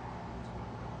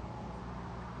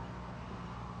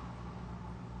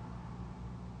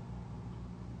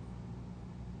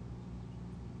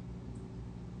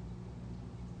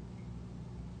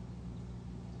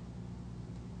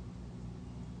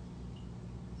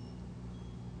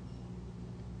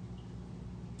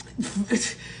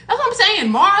 That's what I'm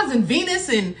saying. Mars and Venus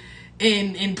and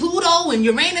Pluto and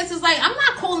Uranus is like, I'm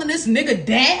not calling this nigga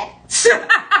Dad.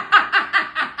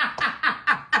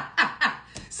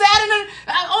 Saturn,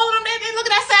 all of them, they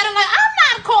looking at Saturn like, I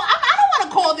don't want to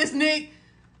call this nigga.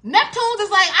 Neptune's is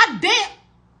like, I damn.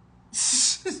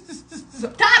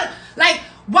 I'm tired of, like,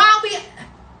 while we,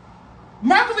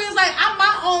 Mercury is like, I'm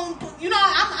my own,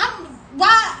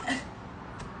 why?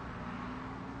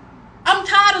 I'm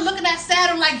tired of looking at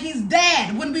Saturn like he's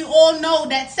Dad when we all know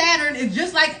that Saturn is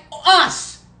just like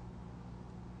us.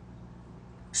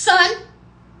 Son.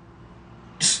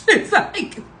 It's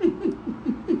like,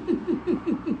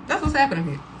 that's what's happening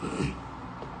here.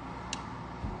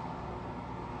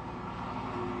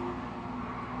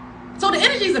 So the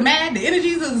energies are mad. The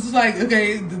energies are just like,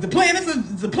 okay, the planets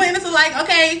are like,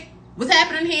 okay, what's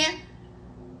happening here?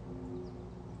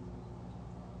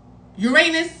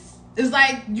 Uranus is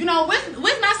like,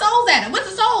 where's my souls at? Where's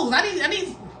the souls?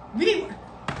 We need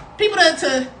people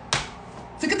to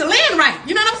get the land right.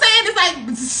 You know what I'm saying? It's like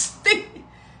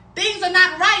things are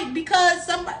not right because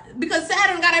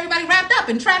Saturn got everybody wrapped up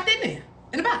and trapped in there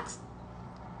in a box.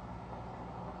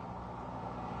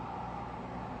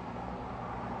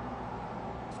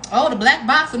 Oh, the black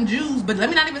box, some Jews. But let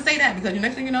me not even say that, because the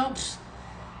next thing you know,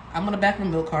 I'm on the back of a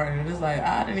milk carton and it's like,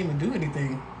 I didn't even do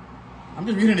anything. I'm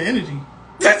just reading the energy.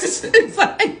 That's just, it's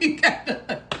like, you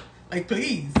gotta, like,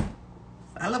 please.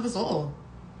 I love us all.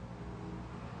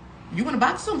 You in a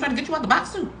box too? I'm trying to get you out the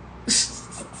box too.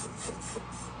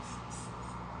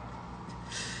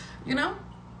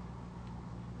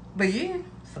 But yeah,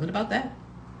 something about that.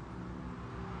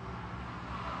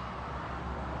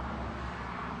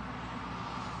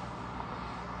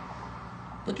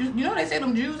 But they say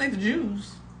them Jews ain't the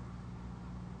Jews.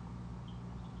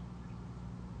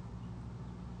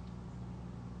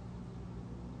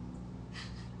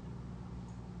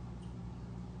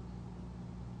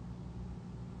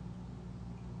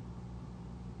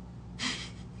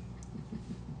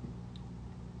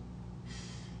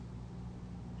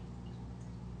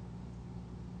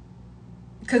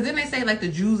 Because then they say, like, the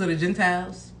Jews are the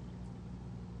Gentiles.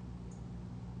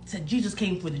 Said Jesus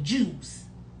came for the Jews.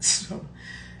 So,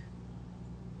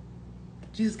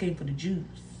 Jesus came for the Jews.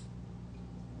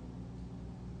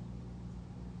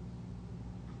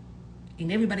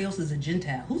 And everybody else is a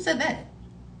Gentile. Who said that?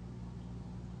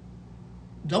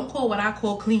 Don't call what I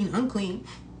call clean unclean.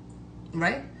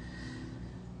 Right?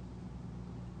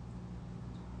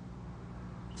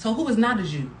 So who is not a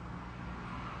Jew?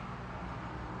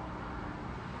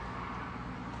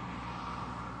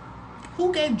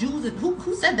 Who gave Jews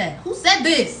who said that? Who said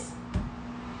this?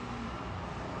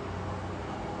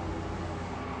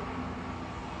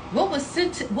 What was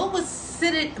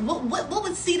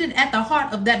seated at the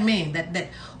heart of that man,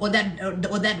 or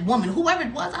that woman, whoever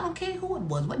it was? I don't care who it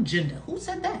was, what gender. Who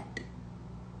said that?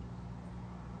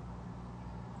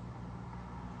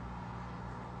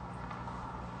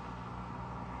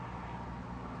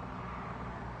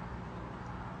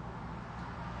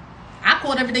 I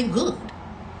called everything good.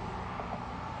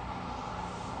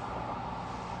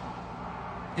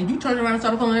 And you turned around and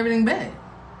started calling everything bad.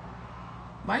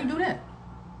 Why you do that?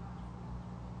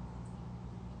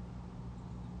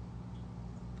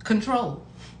 Control.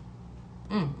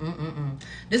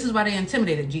 This is why they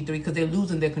intimidated G3, because they're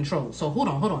losing their control. So hold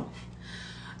on.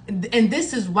 And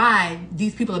this is why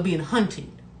these people are being hunted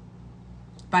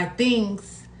by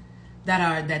things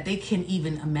that they can't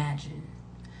even imagine.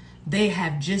 They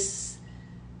have just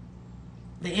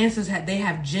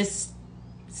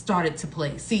started to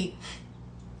play. See,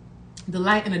 the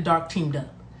light and the dark teamed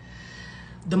up.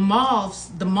 The moths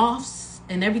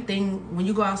and everything, when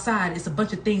you go outside, it's a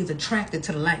bunch of things attracted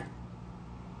to the light.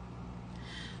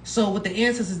 So what the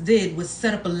ancestors did was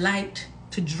set up a light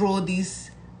to draw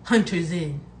these hunters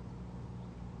in.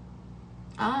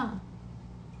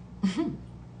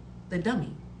 The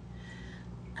dummy.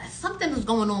 Something is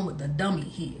going on with the dummy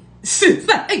here.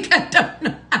 Like, I don't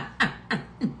know.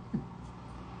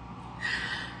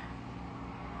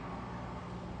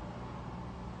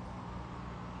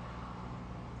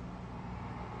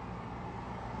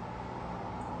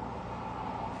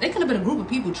 They could have been a group of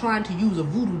people trying to use a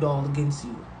voodoo doll against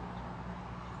you.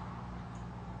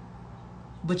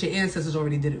 But your ancestors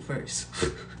already did it first.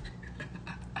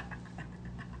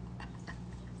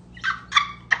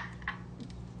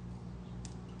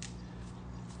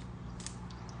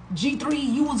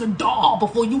 G3, you was a doll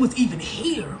before you was even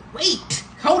here. Wait,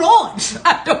 hold on.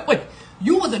 Wait.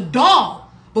 You was a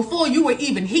doll before you were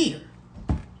even here.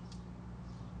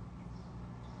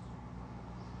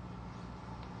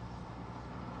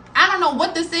 I don't know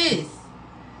what this is.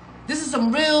 This is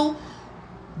some real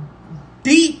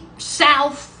deep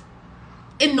south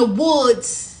in the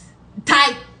woods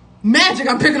type magic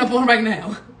I'm picking up on right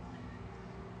now.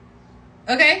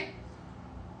 Okay?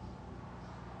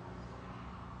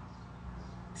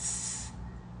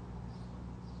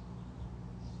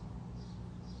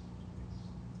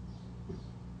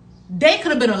 They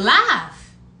could have been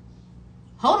alive.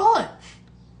 Hold on.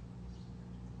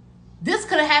 This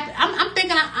could have happened. I'm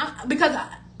thinking, because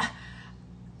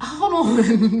hold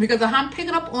on, because I'm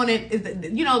picking up on it. Is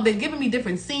that, you know, they're giving me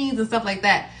different scenes and stuff like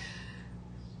that.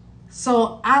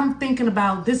 So I'm thinking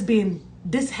about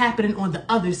this happening on the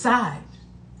other side.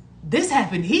 This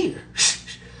happened here,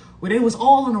 where they was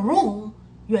all in a room.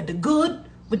 You had the good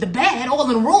with the bad all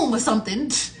in a room or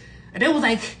something, and they was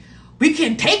like, we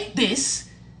can't take this.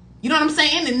 You know what I'm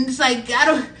saying? And it's like,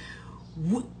 and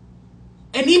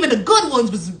even the good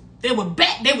ones they were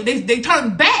bad. They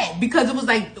turned bad because it was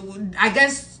like, I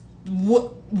guess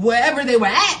wherever they were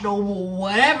at or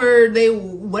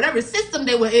whatever system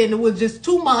they were in, it was just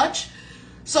too much.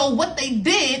 So what they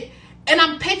did, and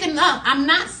I'm picking up, I'm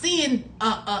not seeing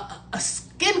a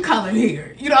skin color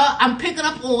here. You know, I'm picking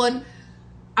up on,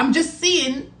 I'm just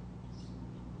seeing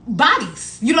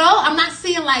bodies. You know, I'm not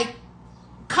seeing like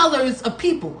colors of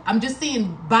people. I'm just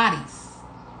seeing bodies.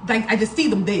 Like, I just see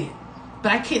them there,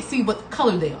 but I can't see what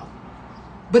color they are.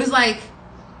 But it's like,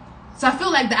 so I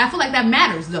feel like that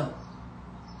matters though.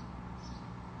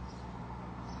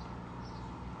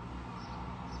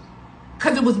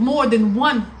 Because it was more than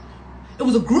one. It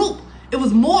was a group. It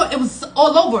was more. It was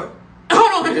all over.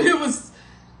 Hold on. It was.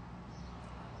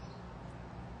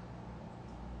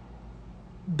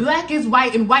 Black is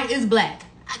white and white is black.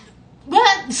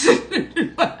 What?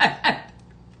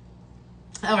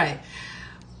 All right.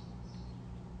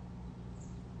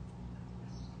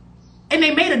 And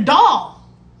they made a doll.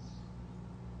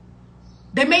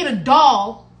 They made a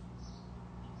doll.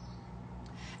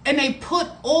 And they put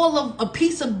all of a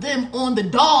piece of them on the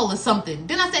doll or something.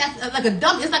 Didn't I say like a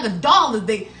dumb? It's like a doll.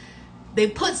 They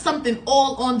put something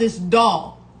all on this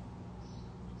doll.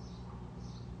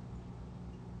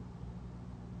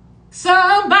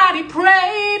 Somebody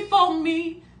prayed for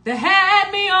me. They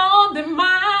had me on their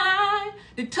mind.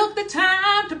 They took the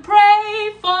time to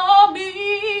pray for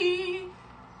me.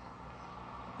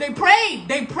 They prayed.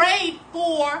 They prayed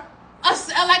for us,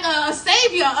 like a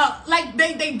savior. Like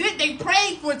they did. They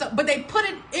prayed for it, but they put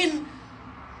it in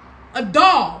a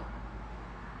doll.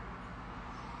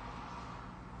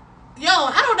 Yo,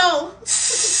 I don't know.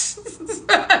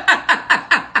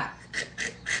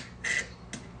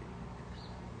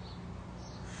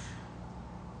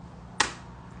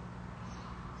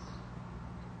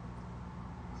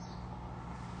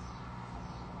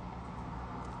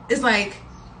 It's like,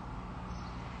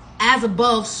 as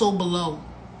above, so below.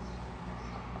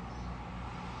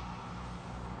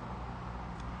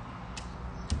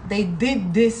 They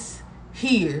did this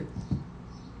here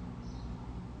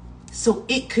so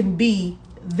it could be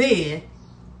there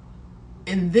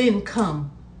and then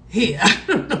come here. I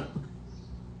don't know.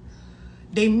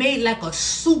 They made like a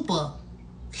super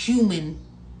human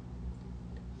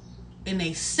and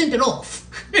they sent it off.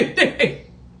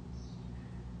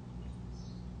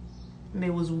 And they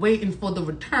was waiting for the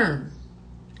return.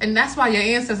 And that's why your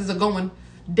ancestors are going,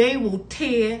 they will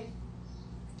tear.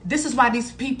 This is why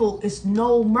these people, it's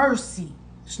no mercy.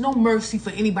 There's no mercy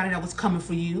for anybody that was coming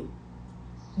for you.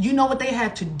 You know what they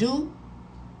had to do?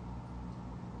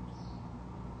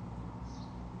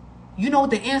 You know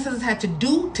what the ancestors had to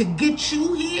do to get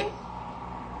you here?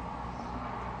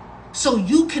 So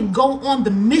you can go on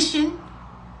the mission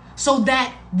so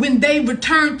that when they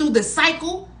return through the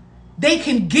cycle, they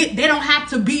don't have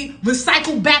to be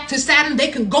recycled back to Saturn. They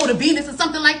can go to Venus or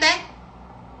something like that.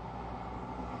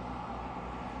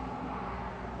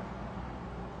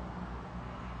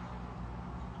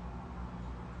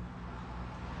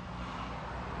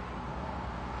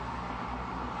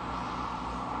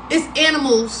 It's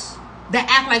animals that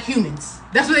act like humans.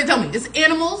 That's what they tell me. It's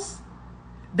animals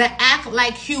that act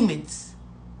like humans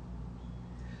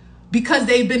because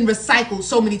they've been recycled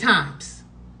so many times.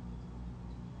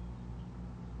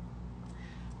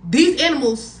 These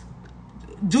animals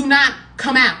do not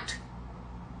come out.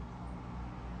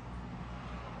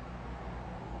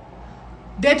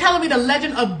 They're telling me the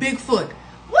legend of Bigfoot.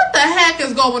 What the heck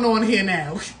is going on here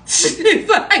now? It's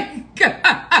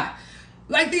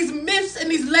like these myths and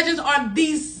these legends are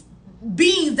these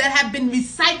beings that have been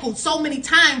recycled so many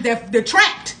times they're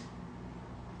trapped.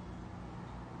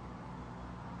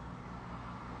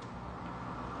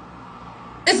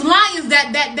 It's lions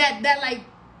that like,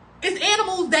 it's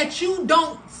animals that you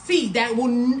don't see that will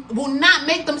not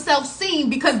make themselves seen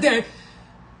because they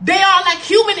are like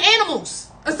human animals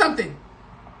or something.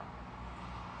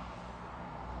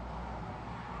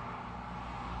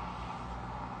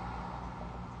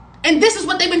 And this is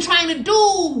what they've been trying to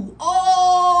do.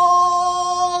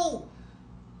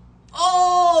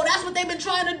 Oh, that's what they've been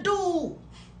trying to do.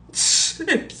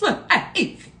 It's like,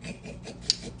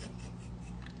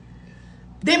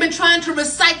 they've been trying to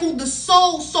recycle the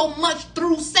soul so much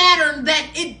through Saturn that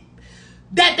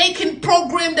they can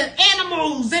program the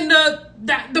animals and the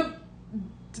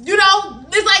you know,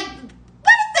 it's like,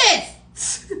 what is this?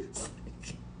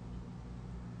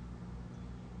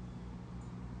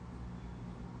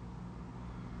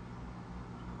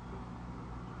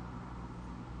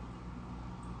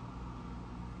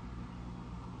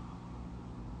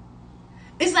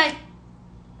 It's like,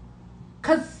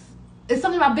 because it's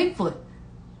something about Bigfoot.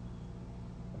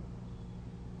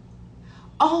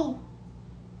 Oh.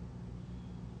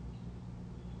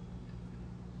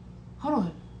 Hold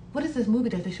on. What is this movie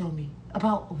that they showed me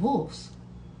about wolves?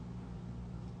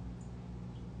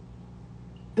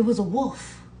 It was a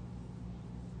wolf.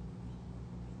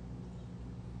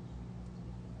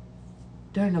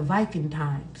 During the Viking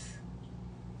times.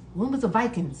 When was the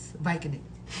Vikings Viking?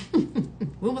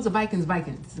 When was the Vikings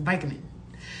Viking?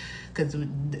 Because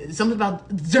something about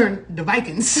during the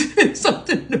Vikings.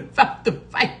 Something about the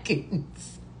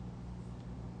Vikings.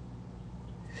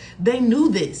 They knew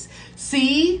this.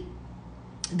 See?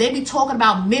 They be talking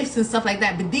about myths and stuff like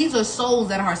that, but these are souls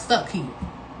that are stuck here.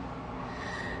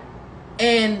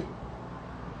 And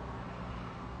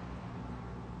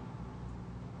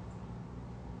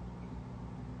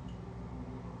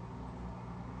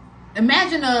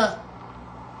imagine a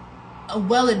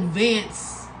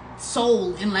well-advanced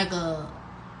soul in like a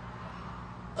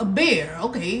bear,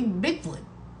 okay, Bigfoot,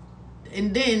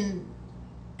 and then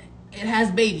it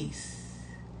has babies.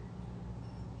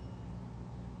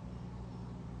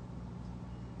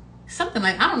 Something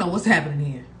like, I don't know what's happening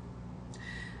here,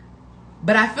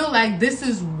 but I feel like this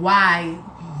is why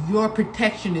your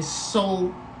protection is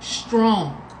so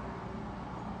strong.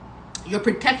 Your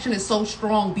protection is so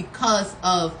strong because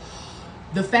of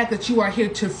the fact that you are here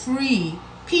to free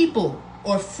people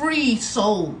or free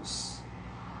souls,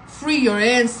 free your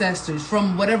ancestors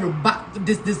from whatever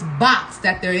this box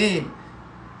that they're in.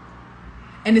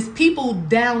 And it's people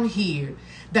down here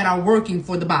that are working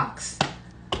for the box.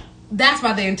 That's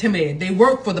why they're intimidated. They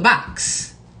work for the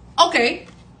box. Okay.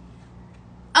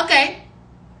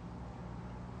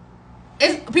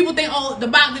 It's people think, oh, the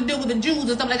box to deal with the Jews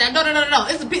and stuff like that. No.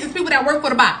 It's people that work for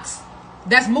the box.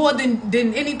 That's more than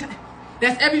any.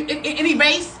 That's any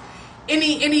race,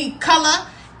 any color,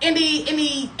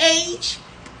 any age.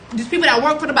 These people that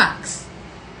work for the box.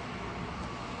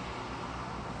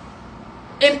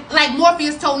 And like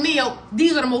Morpheus told Neo,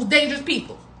 these are the most dangerous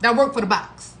people that work for the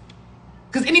box.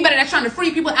 Because anybody that's trying to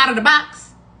free people out of the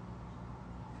box,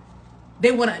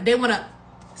 they wanna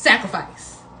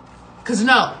sacrifice. Because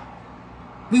no,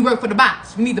 we work for the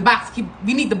box. We need the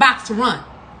box to run.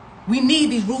 We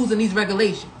need these rules and these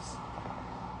regulations.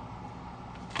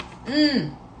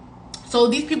 So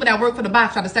these people that work for the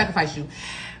box try to sacrifice you.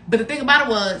 But the thing about it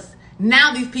was,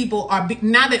 now these people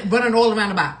now they're running all around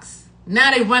the box.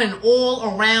 Now they're running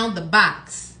all around the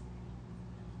box,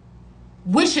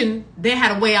 wishing they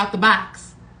had a way out the box.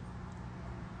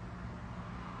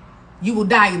 You will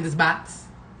die in this box.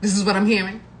 This is what I'm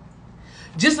hearing.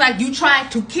 Just like you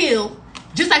tried to kill,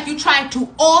 just like you tried to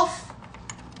off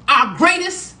our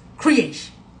greatest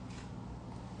creation.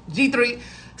 G3,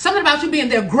 something about you being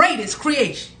their greatest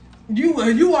creation. You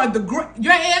are the great.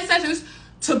 Your ancestors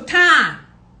took time.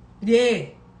 Yeah.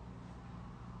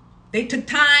 They took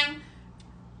time.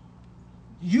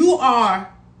 You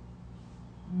are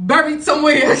buried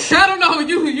somewhere. I don't know.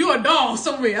 You a doll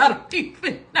somewhere. I don't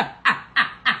even know.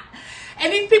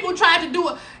 And these people tried to do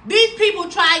it. These people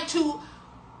tried to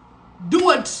do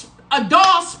a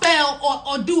doll spell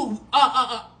or do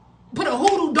put a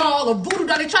hoodoo doll or voodoo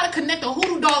doll. They try to connect a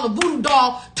hoodoo doll or voodoo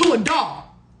doll to a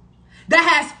doll that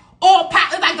has all power.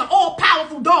 It's like an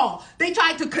all-powerful doll. They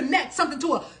try to connect something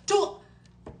to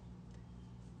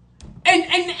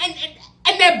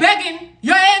and they're begging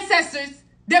your ancestors.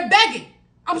 They're begging.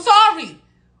 I'm sorry.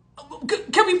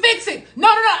 Can we fix it? No.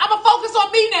 I'm going to focus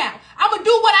on me now. I'm going to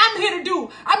do what I'm here to do.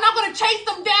 I'm not going to chase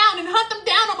them down and hunt them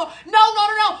down. No.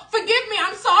 Forgive me.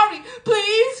 I'm sorry.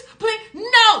 Please.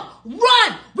 No.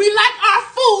 Run. We like our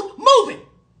food moving.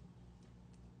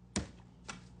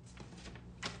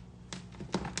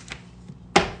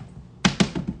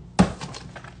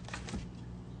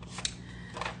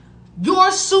 Your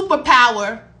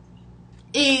superpower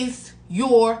is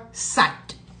your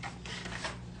sight.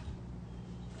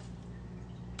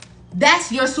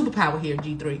 That's your superpower here,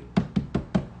 G3.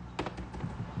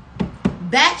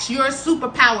 That's your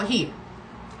superpower here.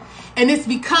 And it's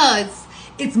because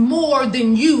it's more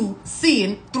than you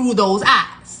seeing through those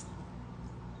eyes.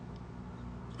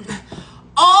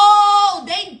 Oh,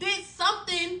 they did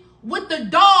something with the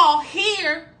doll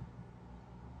here.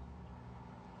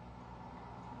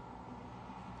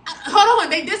 Hold on.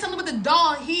 They did something with the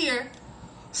doll here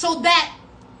so that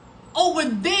over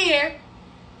there,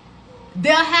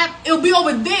 it'll be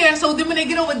over there, so then when they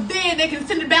get over there, they can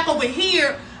send it back over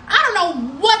here. I don't know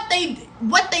what they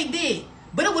did,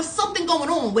 but it was something going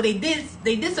on where they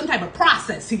did some type of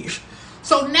process here.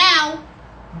 So now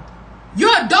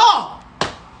you're a dog,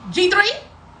 G3.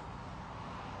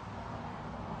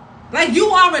 Like you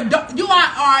are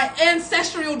our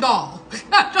ancestral dog.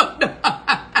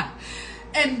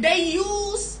 And they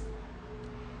use,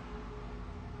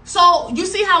 so you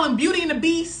see how in Beauty and the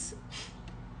Beast,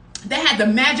 they had the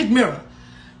magic mirror.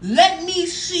 Let me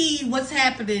see what's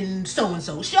happening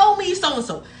so-and-so. Show me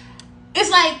so-and-so. It's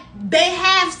like they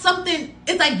have something.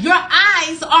 It's like your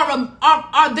eyes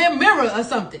are their mirror or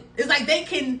something. It's like they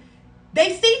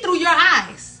see through your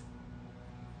eyes.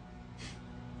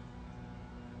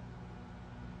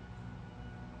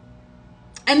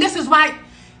 And this is why,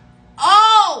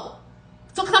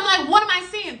 so cause I'm like, what am I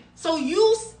seeing? So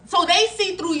they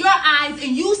see through your eyes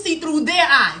and you see through their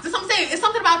eyes. That's what I'm saying. It's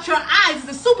something about your eyes.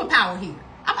 It's a superpower here.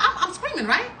 I'm screaming,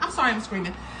 right? I'm sorry, I'm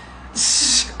screaming.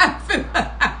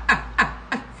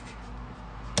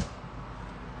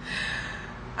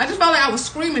 I just felt like I was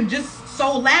screaming just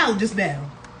so loud just now.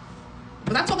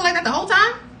 Was I talking like that the whole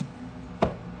time?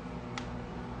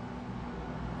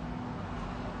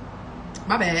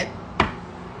 My bad.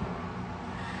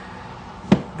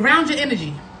 Ground your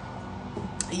energy.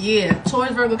 Yeah,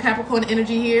 Taurus, Virgo, Capricorn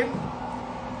energy here.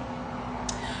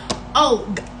 Oh,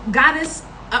 Goddess,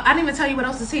 I didn't even tell you what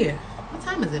else is here. What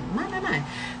time is it? My.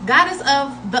 Goddess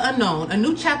of the unknown. A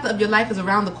new chapter of your life is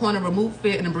around the corner. Remove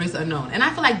fear and embrace the unknown. And I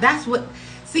feel like that's what,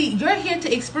 see, you're here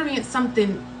to experience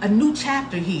something, a new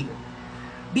chapter here.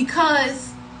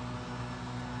 Because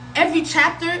every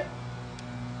chapter,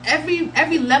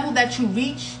 every level that you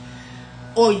reach,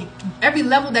 or every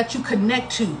level that you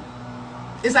connect to,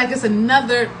 it's like it's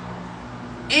another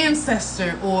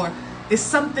ancestor, or it's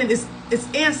something, it's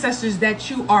ancestors that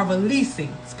you are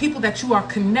releasing. It's people that you are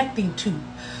connecting to.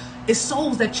 It's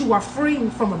souls that you are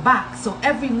freeing from a box. So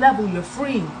every level you're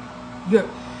freeing. You're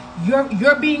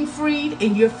being freed,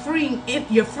 and you're freeing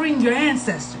your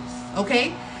ancestors.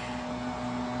 Okay?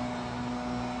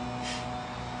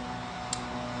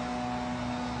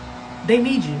 They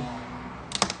need you.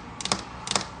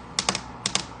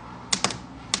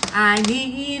 I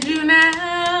need you now.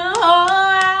 Oh,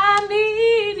 I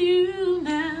need you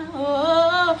now.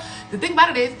 Oh. The thing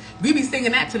about it is, we be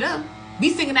singing that to them.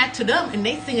 We singing that to them, and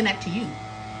they singing that to you.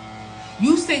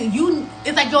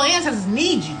 It's like your ancestors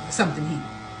need you or something here.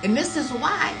 And this is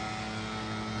why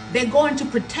they're going to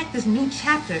protect this new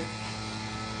chapter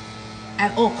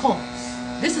at all costs.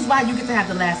 This is why you get to have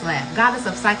the last laugh. Goddess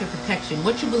of psychic protection.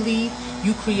 What you believe,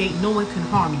 you create. No one can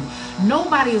harm you.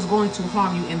 Nobody is going to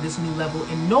harm you in this new level,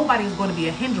 and nobody is going to be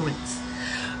a hindrance.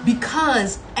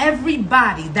 Because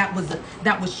everybody that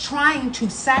was trying to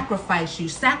sacrifice you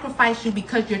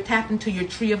because you're tapped into your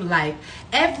tree of life.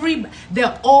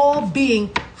 They're all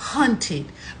being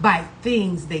hunted by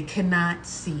things they cannot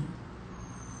see.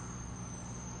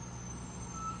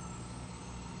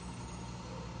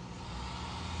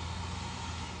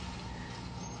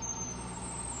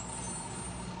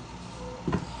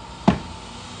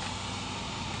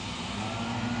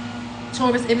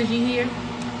 Taurus energy here.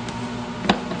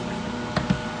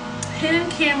 Hidden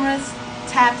cameras,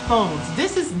 tapped phones.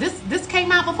 This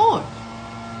came out before.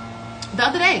 The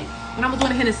other day when I was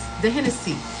doing the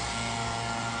Hennessy.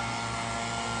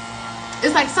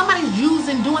 It's like somebody's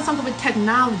doing something with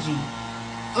technology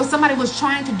or somebody was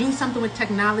trying to do something with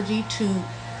technology to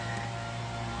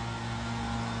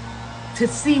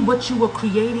see what you were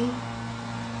creating.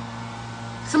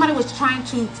 Somebody was trying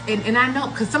to, and I know,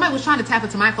 because somebody was trying to tap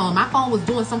into my phone. My phone was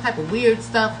doing some type of weird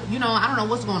stuff. You know, I don't know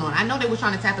what's going on. I know they were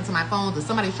trying to tap into my phone, or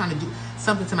somebody was trying to do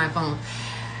something to my phone.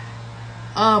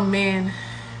 Oh, man.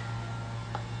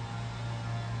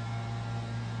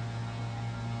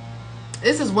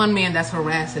 This is one man that's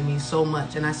harassing me so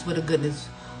much, and I swear to goodness,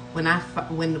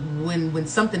 when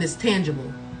something is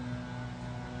tangible,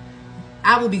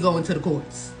 I will be going to the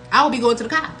courts. I will be going to the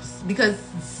cops because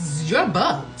you're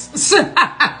bugged.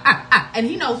 And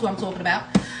he knows who I'm talking about.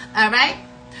 All right?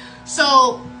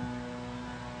 So,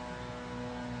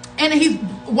 and he's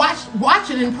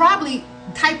watching and probably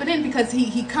typing in because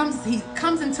he comes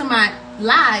into my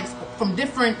lives from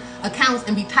different accounts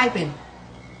and be typing.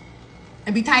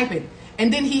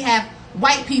 And then he have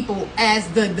white people as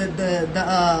the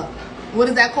what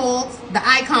is that called? The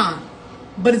icon.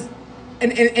 But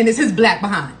it's his black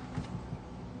behind.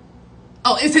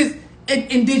 Oh, it's his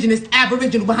indigenous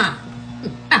aboriginal behind.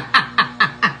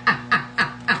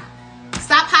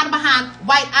 Stop hiding behind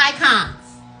white icons.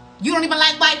 You don't even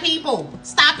like white people.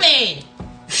 Stop it.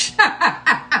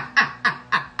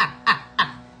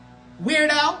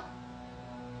 Weirdo.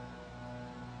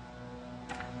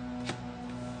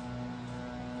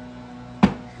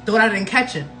 Thought I didn't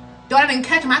catch him.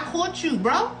 I caught you,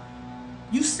 bro.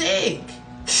 You sick.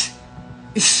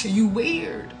 You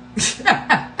weird.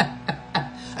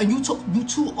 And you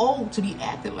too old to be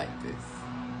acting like this.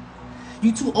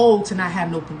 You too old to not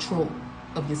have no control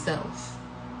of yourself.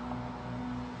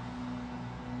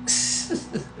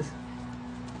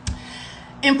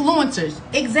 Influencers,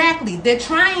 exactly. They're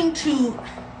trying to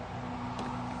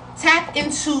tap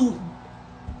into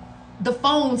the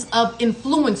phones of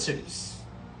influencers.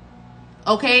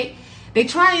 Okay? They're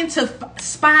trying to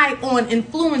spy on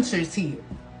influencers here.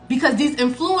 Because these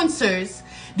influencers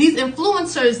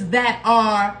that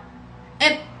are,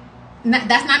 and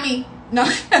that's not me. No.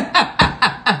 No,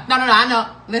 I know.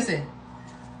 Listen.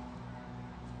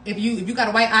 If you got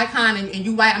a white icon and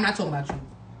you white, I'm not talking about you.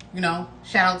 You know,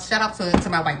 shout out to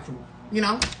my white crew. You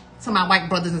know, to my white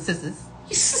brothers and sisters.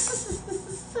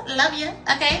 Love you,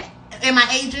 okay? And my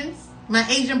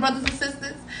Asian brothers and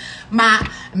sisters, my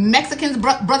Mexicans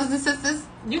brothers and sisters.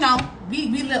 You know, we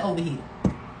live over here.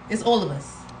 It's all of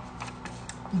us.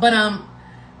 But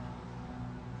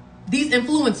these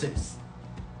influencers,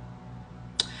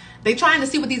 they trying to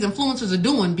see what these influencers are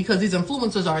doing because these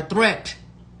influencers are a threat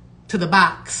to the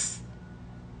box.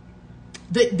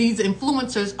 These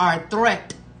influencers are a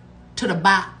threat to the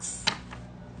box.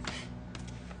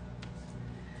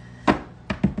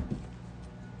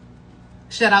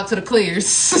 Shout out to the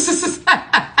Clears.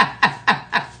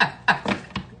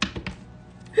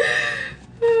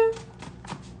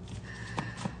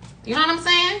 You know what I'm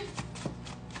saying?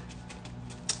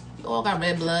 You all got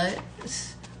red blood.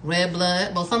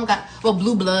 Well, some got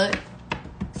blue blood.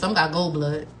 Some got gold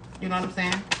blood. You know what I'm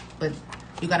saying? But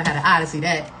you gotta have an eye to see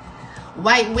that.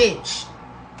 White witch.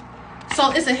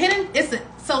 So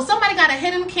so somebody got a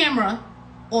hidden camera,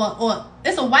 or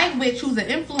it's a white witch who's an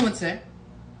influencer.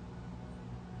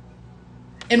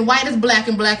 And white is black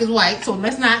and black is white. So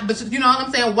let's not, but you know what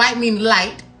I'm saying? White means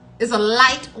light. It's a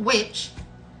light witch.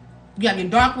 You have your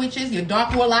dark witches, your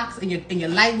dark warlocks, and your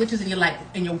light witches, and your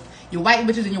white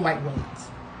witches and your white warlocks.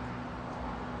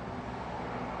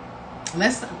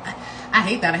 I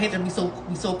hate that. I hate that we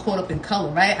so caught up in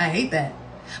color, right? I hate that.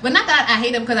 But not that I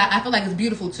hate them, because I feel like it's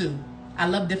beautiful too. I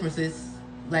love differences.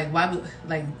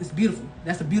 It's beautiful.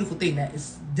 That's a beautiful thing, that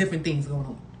it's different things going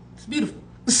on. It's beautiful.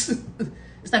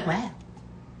 It's like, wow.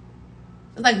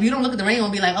 It's like you don't look at the rainbow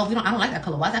and be like, oh, I don't like that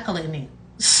color. Why's that color in there?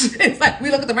 It's like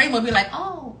we look at the rainbow and be like,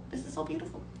 oh, this is so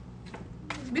beautiful.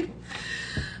 It's beautiful.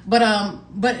 But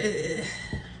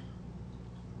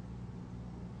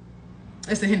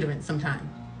it's a hindrance sometimes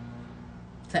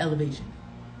to elevation.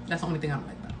 That's the only thing I don't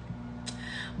like about it.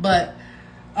 But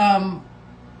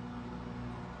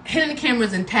hidden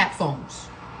cameras and tap phones.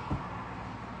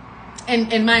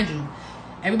 And mind you,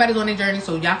 everybody's on their journey,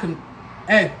 so y'all can,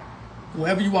 hey,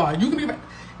 whoever you are, you can be,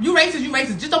 you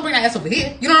racist. Just don't bring that ass over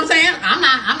here. You know what I'm saying? I'm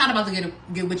not about to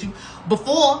get with you.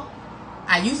 Before,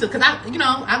 I used to, because I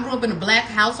grew up in a black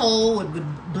household with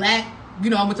black,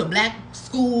 I went to a black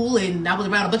school and I was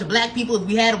around a bunch of black people. If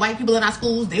we had white people in our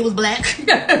schools, they was black.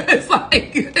 It's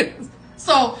like,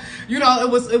 so, it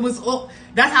was,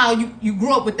 that's how you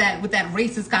grew up with that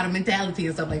racist kind of mentality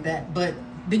and stuff like that. But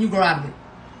then you grow out of it.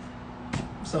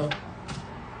 So,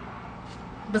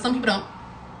 but some people don't.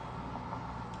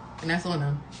 And that's on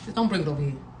them. Just don't bring it over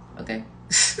here, okay?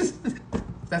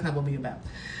 That's not what we're about.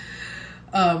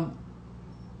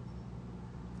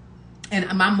 And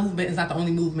my movement is not the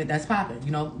only movement that's popping.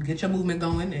 You know, get your movement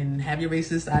going and have your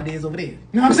racist ideas over there. You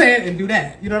know what I'm saying? And do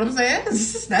that. You know what I'm saying?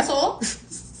 That's all.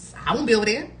 I won't be over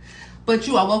there. But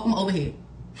you are welcome over here.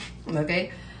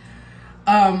 Okay?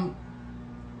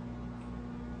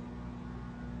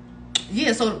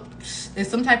 Yeah, so it's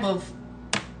some type of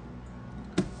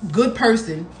good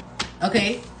person,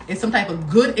 okay? It's some type of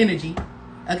good energy,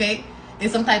 okay?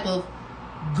 It's some type of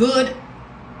good,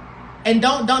 and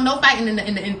don't no fighting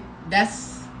in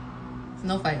that's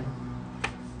no fighting.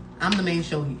 I'm the main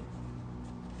show here,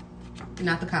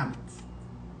 not the comments.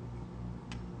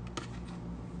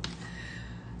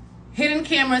 Hidden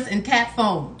cameras and tap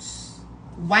phones,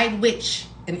 white witch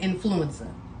and influencer.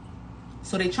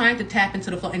 So they're trying to tap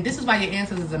into the flow. And this is why your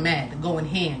ancestors are mad. They're going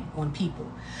hand on people.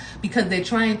 Because they're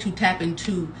trying to tap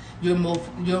into your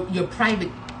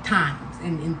private times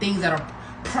and things that are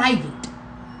private.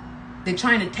 They're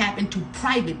trying to tap into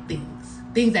private things.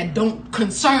 Things that don't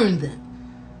concern them.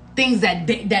 Things that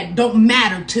don't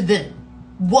matter to them.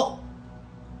 What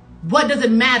does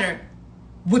it matter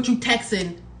what you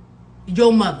texting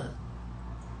your mother?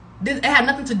 It had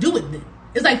nothing to do with them.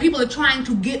 It's like people are trying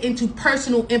to get into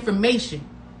personal information.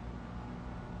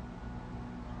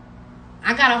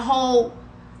 I got a whole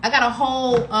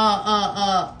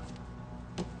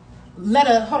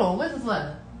letter. Hold on, where's this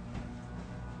letter?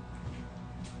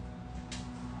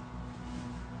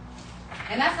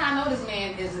 And that's how I know this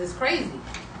man is crazy.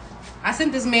 I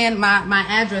sent this man my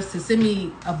address to send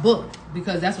me a book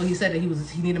because that's what he said that he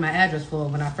needed my address for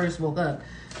when I first woke up.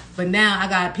 But now I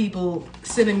got people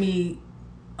sending me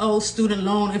student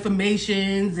loan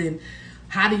informations and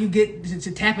how do you get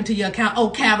to tap into your account?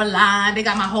 Oh, Caroline, they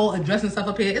got my whole address and stuff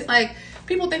up here. It's like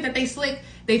people think that they slick,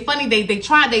 they funny, they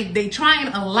trying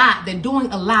a lot, they're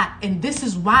doing a lot, and this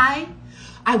is why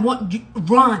I want you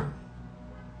run,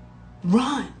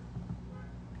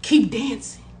 keep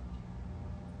dancing.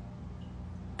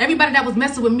 Everybody that was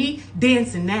messing with me,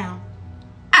 dancing now.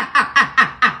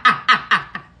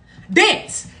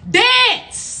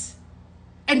 Dance,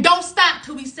 and don't stop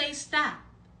till we say stop.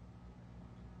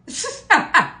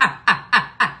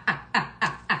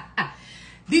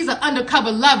 These are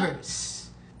undercover lovers.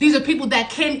 These are people that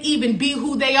can't even be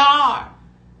who they are.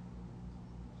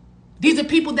 These are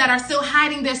people that are still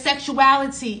hiding their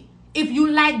sexuality. If you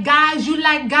like guys, you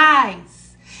like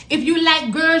guys. If you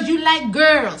like girls, you like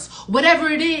girls. Whatever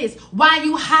it is, why are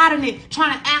you hiding it?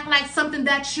 Trying to act like something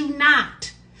that you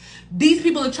not. These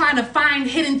people are trying to find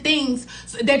hidden things.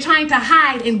 They're trying to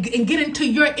hide and get into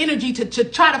your energy to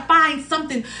try to find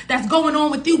something that's going on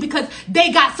with you because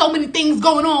they got so many things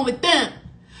going on with them.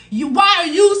 Why are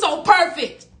you so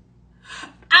perfect?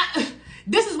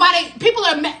 This is why people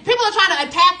are trying to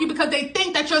attack you because they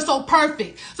think that you're so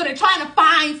perfect. So they're trying to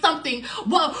find something.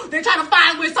 Well, they're trying to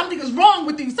find where something is wrong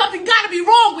with you. Something got to be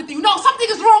wrong with you. No, something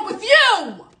is wrong with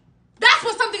you. That's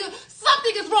what something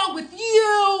is wrong with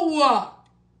you.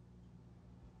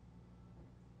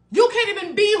 You can't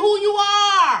even be who you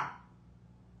are.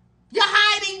 You're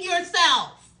hiding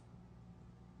yourself.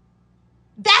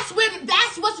 That's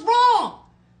what's wrong.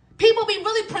 People be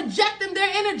really projecting their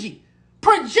energy,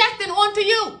 projecting onto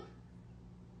you.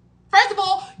 First of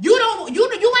all, you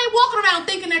ain't walking around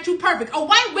thinking that you perfect. A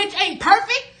white witch ain't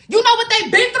perfect. You know what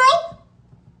they've been through?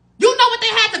 You know what they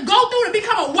had to go through to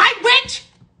become a white witch?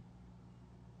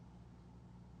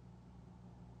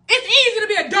 It's easy to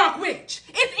be a dark witch.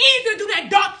 It's easy to do that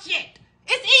dark shit.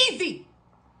 It's easy.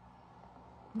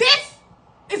 This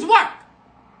is work.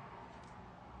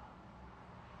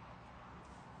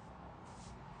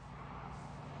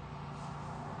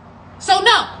 So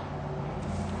no,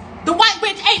 the white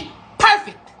witch ain't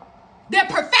perfect. They're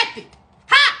perfected.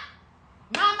 Ha!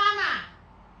 My.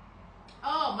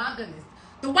 Oh my goodness.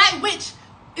 The white witch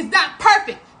is not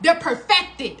perfect. They're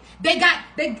perfected. They got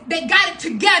it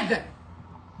together.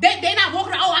 They're not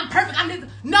walking around, oh, I'm perfect. I'm this.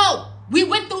 No, we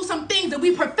went through some things and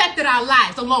we perfected our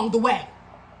lives along the way.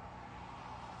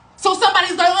 So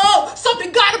somebody's like, oh,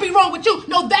 something got to be wrong with you.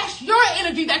 No, that's your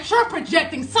energy that you're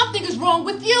projecting. Something is wrong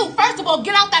with you. First of all,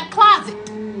 get out that closet.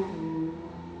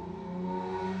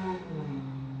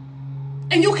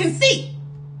 And you can see.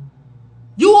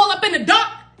 You all up in the dark,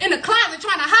 in the closet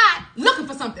trying to hide, looking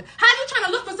for something. How are you trying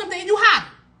to look for something and you hide?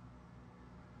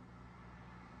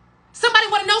 Somebody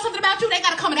want to know something about you, they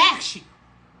got to come and ask you.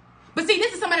 But see,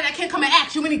 this is somebody that can't come and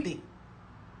ask you anything.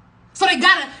 So they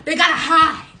gotta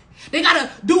hide. They got to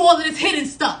do all of this hidden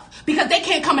stuff because they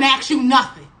can't come and ask you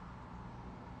nothing.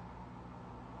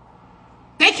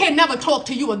 They can never talk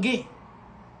to you again.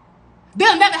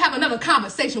 They'll never have another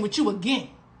conversation with you again.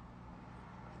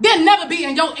 They'll never be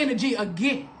in your energy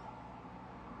again.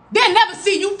 They'll never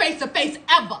see you face to face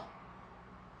ever.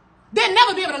 They'll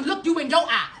never be able to look you in your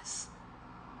eyes.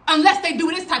 Unless they do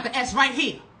this type of S right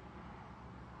here.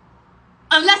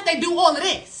 Unless they do all of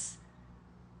this.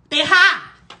 They hide.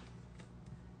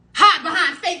 Hide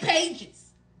behind fake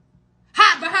pages.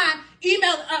 Hide behind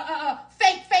email,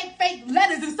 fake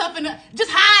letters and stuff. Just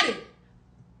hide it.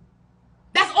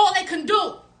 That's all they can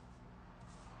do.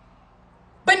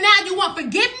 But now you want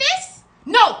forgiveness?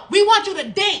 No, we want you to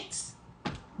dance.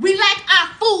 We like our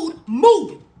food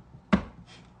moving.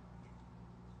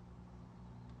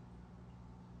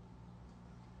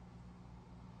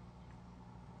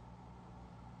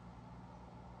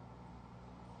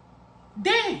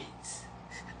 Dance.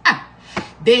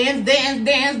 Dance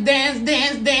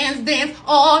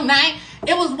all night.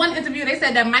 It was one interview, they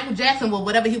said that Michael Jackson, well,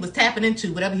 whatever he was tapping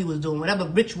into, whatever he was doing, whatever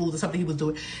rituals or something he was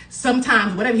doing,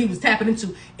 sometimes whatever he was tapping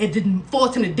into, it didn't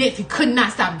force him to dance. He could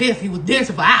not stop dancing. He was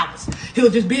dancing for hours. He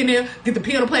would just be in there, get the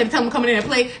piano player to tell him to come in there and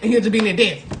play, and he'll just be in there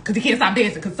dancing. Because he can't stop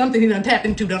dancing, because something he done tapped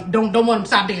into don't want him to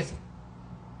stop dancing.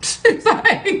 It's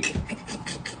like,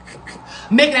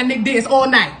 making that nigga dance all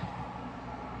night.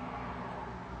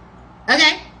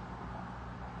 Okay?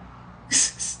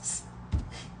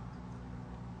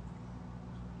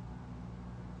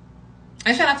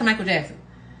 And shout out to Michael Jackson.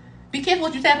 Be careful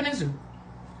what you're tapping into.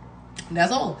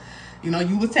 That's all. You know,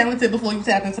 you was talented before you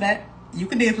tapped into that. You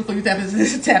can dance before you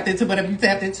tapped into whatever you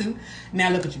tapped into. Now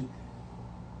look at you.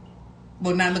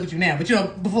 Well, not look at you now, but you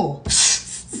know, before.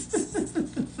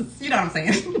 You know what I'm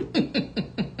saying?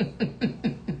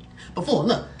 Before,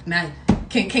 look. Now,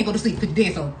 can't go to sleep because you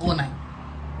dance all night.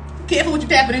 Careful what you're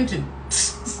tapping into.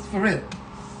 For real.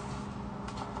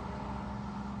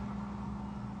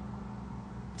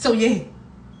 So yeah,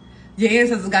 your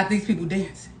ancestors got these people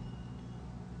dancing.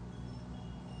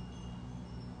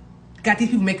 Got these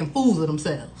people making fools of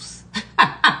themselves.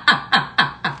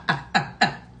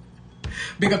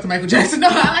 Big up to Michael Jackson. No,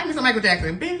 I like me some Michael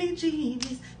Jackson. Billie Jean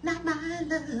is not my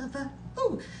lover.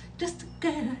 Ooh, just a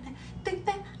girl that think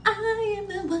that I am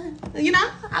the one. You know,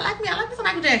 I like me some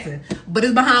Michael Jackson. But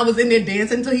his behind was in there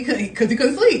dancing until he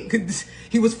couldn't sleep. Because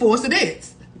he was forced to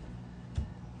dance.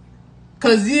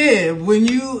 Because, yeah, when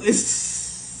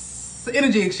it's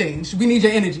energy exchange. We need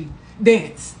your energy.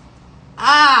 Dance.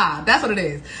 That's what it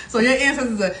is. So your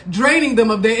ancestors are draining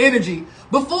them of their energy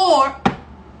before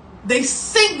they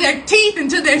sink their teeth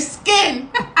into their skin.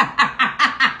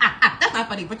 That's not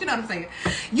funny, but you know what I'm saying.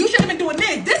 You should have been doing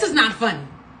this. This is not funny.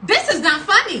 This is not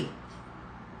funny.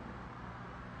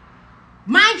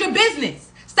 Mind your business.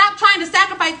 Stop trying to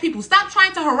sacrifice people. Stop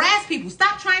trying to harass people.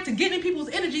 Stop trying to get in people's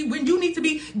energy when you need to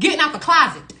be getting out the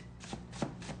closet.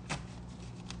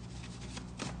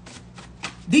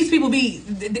 These people they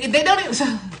don't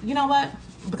even, you know what?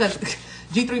 Because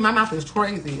G3, my mouth is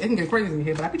crazy. It can get crazy in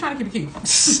here, but I be trying to keep it cute.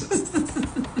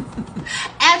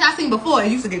 As I seen before, it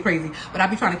used to get crazy, but I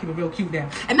be trying to keep it real cute now.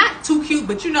 And not too cute,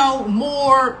 but you know,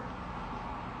 more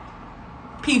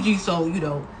PG, so, you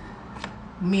know,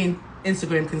 me and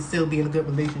Instagram can still be in a good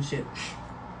relationship.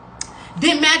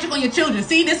 Did magic on your children.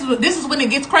 See, this is when it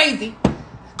gets crazy.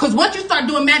 Because once you start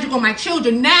doing magic on my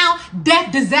children, now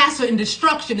death, disaster, and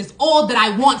destruction is all that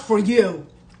I want for you.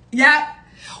 Yeah.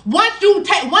 Once you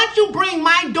bring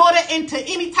my daughter into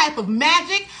any type of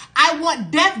magic, I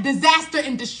want death, disaster,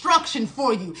 and destruction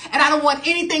for you. And I don't want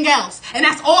anything else. And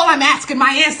that's all I'm asking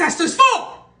my ancestors for.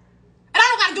 And I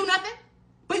don't got to do nothing.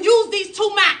 But use these two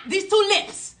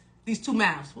lips. These two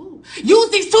mouths. Ooh. Use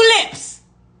these two lips.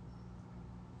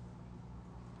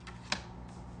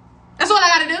 That's all I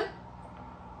got to do.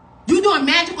 You doing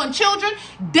magic on children,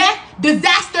 death,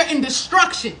 disaster, and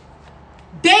destruction.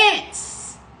 Dance.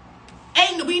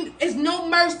 It's no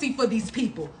mercy for these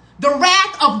people. The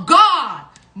wrath of God.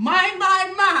 My.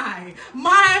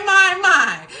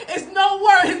 It's no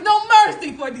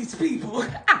mercy for these people.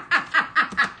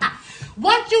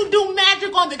 Once you do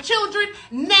magic on the children,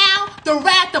 now the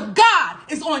wrath of God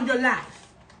is on your life.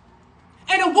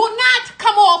 And it will not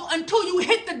come off until you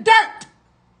hit the dirt.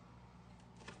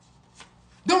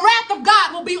 The wrath of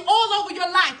God will be all over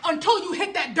your life until you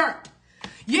hit that dirt.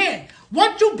 Yeah.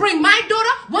 Once you bring my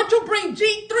daughter, once you bring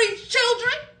G3's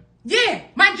children, yeah,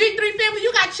 my G3 family,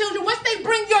 you got children. Once they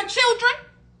bring your children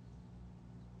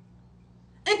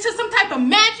into some type of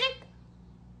magic,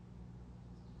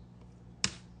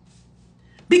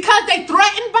 because they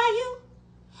threatened by you,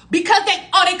 because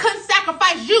they couldn't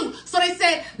sacrifice you, so they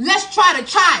said, let's try the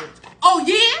child. Oh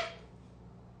yeah?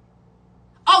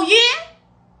 Oh yeah?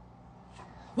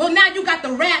 Well, now you got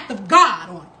the wrath of God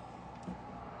on you.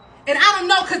 And I don't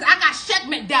know, because I got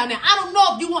checkmate down there. I don't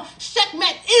know if you want,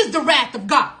 checkmate is the wrath of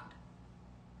God.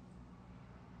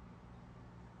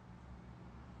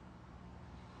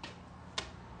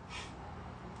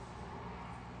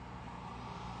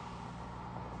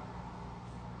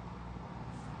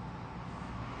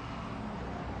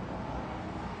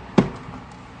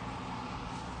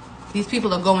 These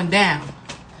people are going down.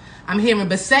 I'm hearing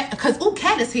Beset, because,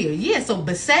 Cat is here. Yeah, so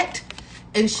Beset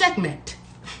and Sekhmet.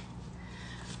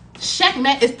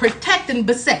 Sekhmet is protecting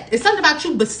Beset. It's something about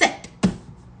you, Beset.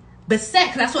 Beset,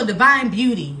 because I saw divine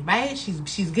beauty, right?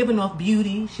 She's giving off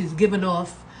beauty. She's giving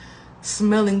off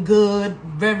smelling good,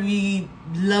 very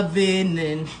loving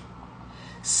and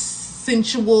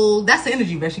sensual. That's the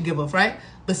energy that she give off, right?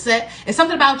 Beset. It's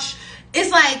something about,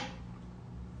 it's like,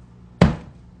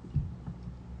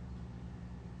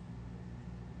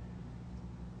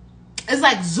 it's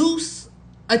like Zeus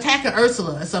attacking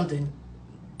Ursula or something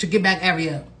to get back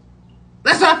Ariel.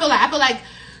 That's what I feel like. I feel like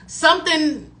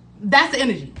something, that's the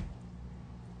energy.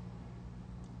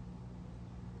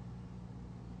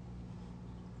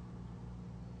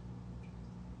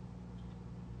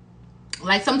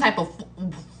 Like some type of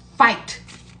fight.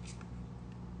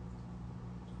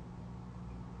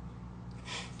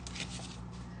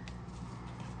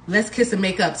 Let's kiss and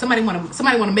make up. Somebody want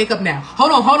to make up now.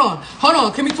 Hold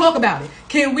on. Can we talk about it?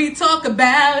 Can we talk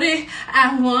about it?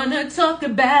 I want to talk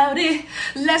about it.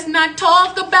 Let's not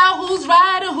talk about who's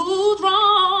right or who's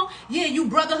wrong. Yeah, you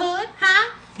brotherhood,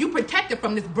 huh? You protected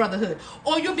from this brotherhood,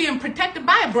 or you're being protected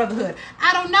by a brotherhood.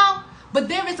 I don't know, but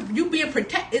there is you being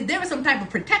protected. There is some type of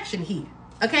protection here.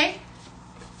 Okay,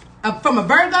 from a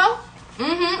Virgo,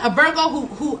 a Virgo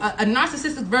a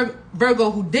narcissistic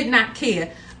Virgo who did not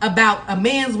care about a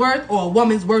man's worth or a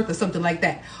woman's worth or something like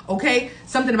that. Okay,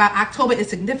 something about October is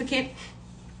significant.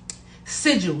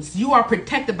 Sigils. You are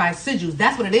protected by sigils.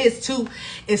 That's what it is too.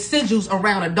 It's sigils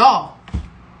around a dog.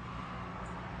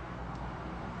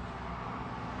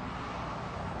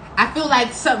 I feel like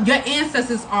your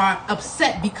ancestors are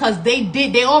upset because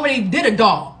they already did a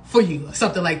doll for you or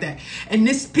something like that. And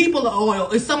this people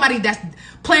or somebody that's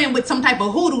playing with some type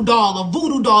of hoodoo doll or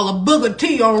voodoo doll or booger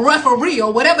T or referee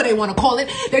or whatever they want to call it.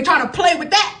 They're trying to play with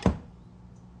that.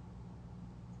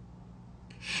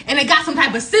 And they got some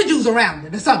type of sigils around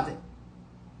it or something.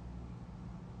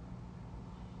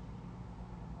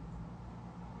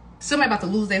 Somebody about to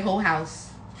lose their whole house.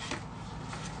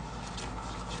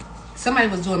 Somebody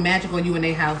was doing magic on you in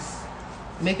their house.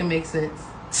 Make it make sense.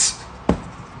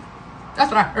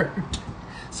 That's what I heard.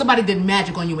 Somebody did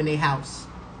magic on you in their house.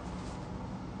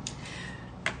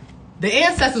 The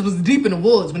ancestors was deep in the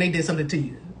woods when they did something to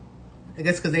you. I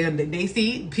guess because they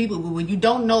see people, when you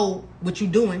don't know what you're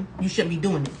doing, you shouldn't be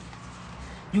doing it.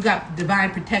 You got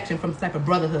divine protection from some type of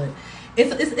brotherhood.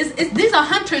 These are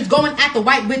hunters going at the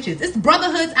white witches. It's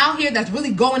brotherhoods out here that's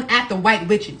really going at the white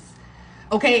witches.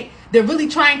 Okay, they're really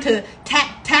trying to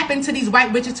tap into these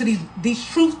white witches, to these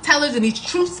truth tellers and these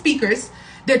truth speakers.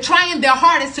 They're trying their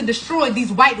hardest to destroy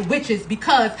these white witches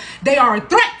because they are a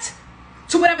threat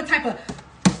to whatever type of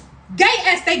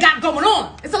gay-ass they got going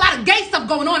on. It's a lot of gay stuff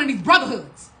going on in these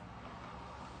brotherhoods.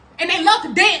 And they love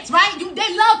to dance, right?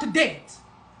 They love to dance.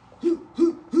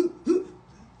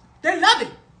 They love it.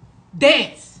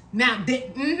 Dance. Now,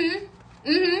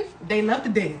 they love to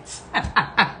dance.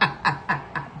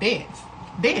 Dance.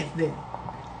 Dance then.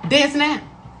 Dance now.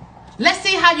 Let's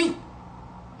see how you...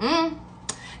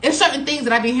 There's certain things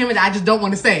that I've been hearing that I just don't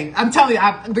want to say. I'm telling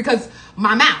you, because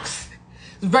my mouth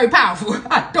is very powerful.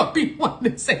 I don't be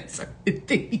wanting to say certain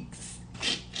things.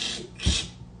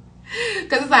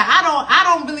 Because it's like,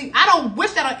 I don't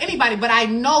wish that on anybody, but I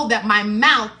know that my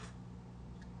mouth,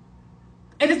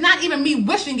 and it's not even me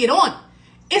wishing it on.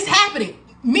 It's happening.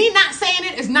 Me not saying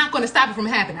it is not going to stop it from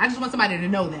happening. I just want somebody to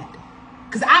know that.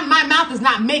 Because my mouth is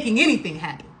not making anything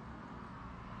happen.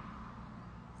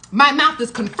 My mouth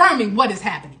is confirming what is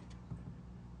happening.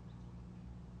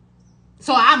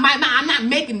 So I'm not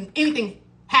making anything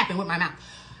happen with my mouth.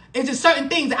 It's just certain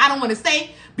things that I don't want to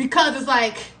say because it's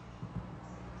like,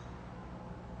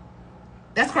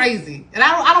 that's crazy. And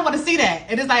I don't want to see that.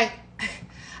 And it's like,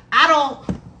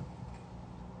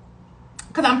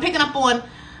 because I'm picking up on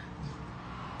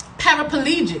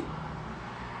paraplegic.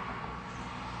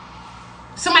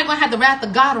 Somebody gonna have the wrath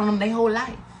of God on them their whole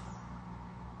life.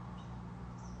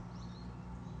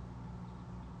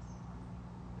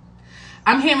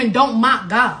 I'm hearing don't mock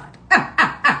God.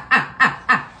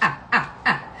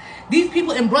 These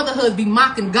people in brotherhoods be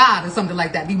mocking God or something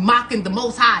like that. Be mocking the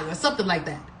Most High or something like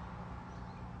that.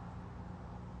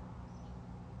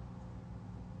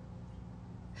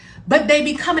 But they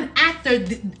be coming after,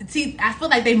 see, I feel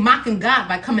like they mocking God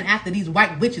by coming after these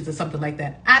white witches or something like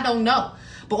that. I don't know.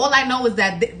 But all I know is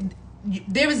that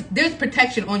there's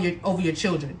protection on over your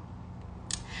children.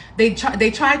 They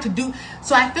try to do,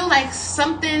 so I feel like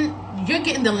something, you're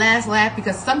getting the last laugh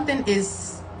because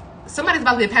somebody's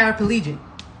about to be paraplegic.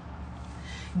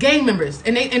 Gang members,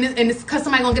 and it's because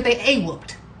somebody gonna get their A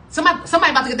whooped. Somebody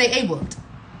about to get their A whooped.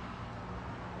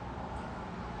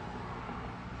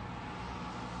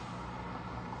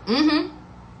 Mm-hmm.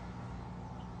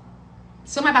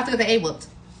 Somebody about to get the A whooped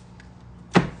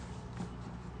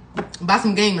by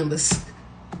some gang members.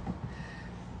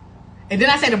 And then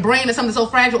I say the brain is something so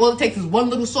fragile, all it takes is one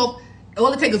little soft,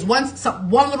 all it takes is one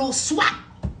little swap.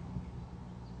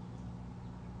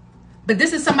 But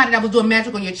this is somebody that was doing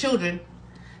magic on your children.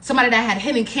 Somebody that had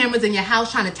hidden cameras in your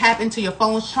house trying to tap into your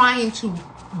phones, trying to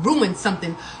ruin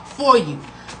something for you.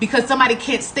 Because somebody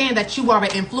can't stand that you are an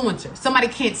influencer. Somebody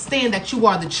can't stand that you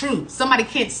are the truth. Somebody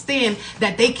can't stand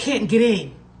that they can't get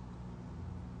in.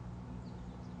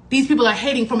 These people are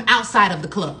hating from outside of the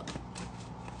club.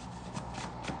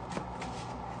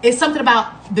 It's something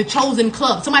about the chosen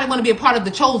club. Somebody want to be a part of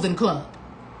the chosen club.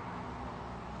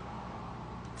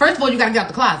 First of all, you got to get out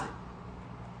the closet.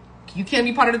 You can't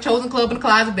be part of the chosen club in the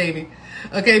closet, baby.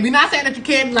 Okay, we're not saying that you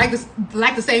can't like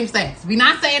the same sex. We're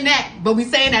not saying that, but we're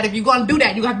saying that if you're going to do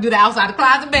that, you have to do that outside the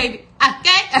closet, baby.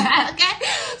 Okay? Okay?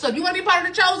 So if you want to be part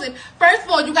of the chosen, first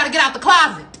of all, you got to get out the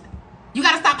closet. You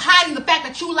got to stop hiding the fact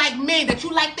that you like men, that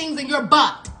you like things in your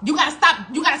butt. You got to stop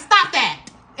that.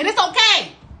 And it's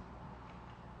okay.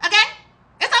 Okay?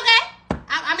 It's okay.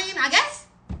 I mean, I guess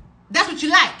that's what you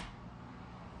like.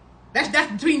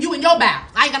 That's between you and your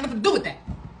bowels. I ain't got nothing to do with that.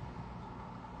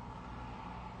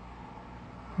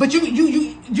 But you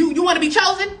want to be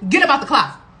chosen? Get up out the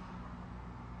closet.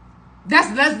 That's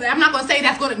I'm not going to say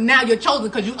that's going to, now you're chosen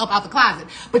because you up out the closet,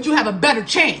 but you have a better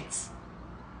chance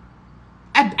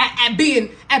at being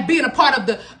a part of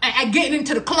at getting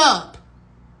into the club,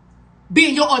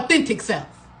 being your authentic self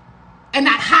and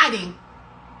not hiding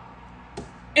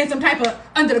in some type of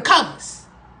under the covers.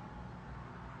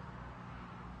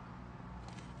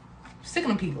 I'm sick of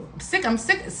them people. I'm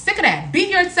sick of that. Be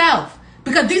yourself.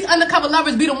 Because these undercover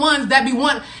lovers be the ones that be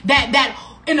that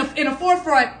in the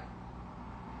forefront.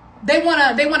 They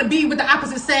wanna be with the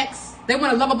opposite sex. They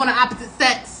wanna love up on the opposite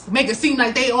sex. Make it seem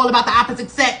like they all about the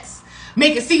opposite sex.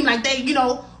 Make it seem like they,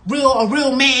 a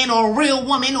real man or a real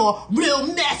woman or real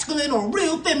masculine or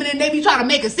real feminine. They be trying to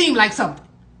make it seem like something.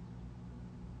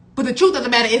 But the truth of the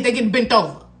matter is they getting bent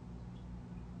over.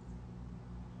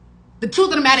 The truth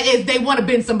of the matter is they want to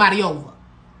bend somebody over.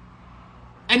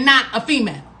 And not a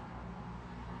female.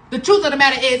 The truth of the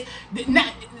matter is,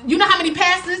 you know how many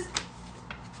pastors?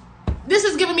 This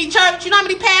is giving me church. You know how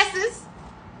many pastors?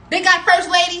 They got first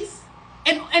ladies.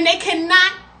 And they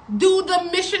cannot do the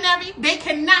missionary. They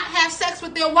cannot have sex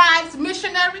with their wives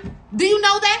missionary. Do you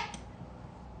know that?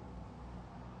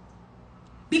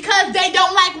 Because they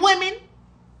don't like women.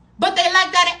 But they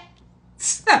like that.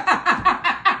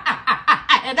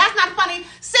 And that's not funny.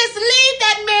 Sis, leave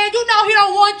that man. You know he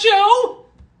don't want you.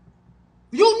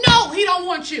 You know he don't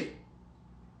want you.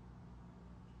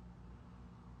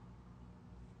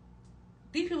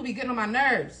 These people be getting on my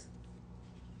nerves.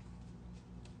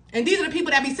 And these are the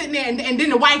people that be sitting there and then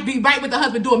the wife be right with the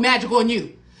husband doing magic on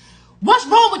you. What's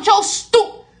wrong with your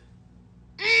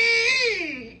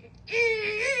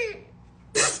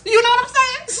You know what I'm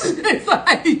saying? It's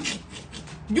like,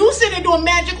 you sitting there doing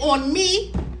magic on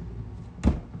me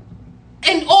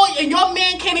and your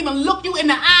man can't even look you in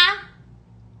the eye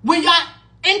when y'all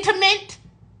intimate.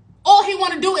 All he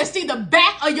want to do is see the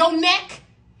back of your neck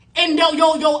and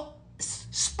your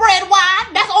spread wide.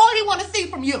 That's all he want to see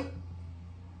from you.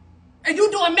 And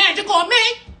you doing magic on me?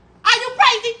 Are you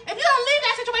crazy? If you don't leave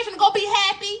that situation to go be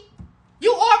happy,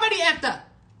 you already effed up.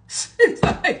 It's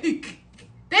like,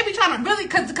 they be trying to really,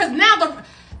 cause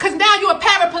now you're a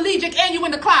paraplegic and you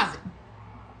in the closet.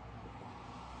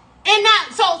 And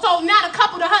not so now the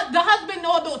couple, the husband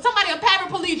or somebody a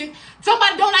paraplegic,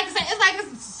 somebody don't like to say,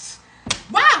 it's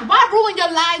why ruin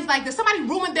your lives like this? Somebody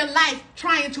ruined their life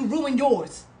trying to ruin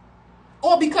yours.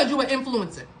 Or because you're an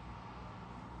influencer.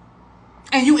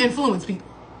 And you influence people.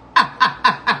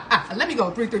 Let me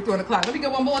go 333 on the clock. Let me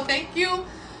get one more. Thank you.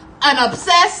 An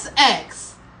obsessed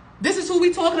ex. This is who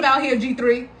we talking about here,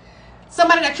 G3.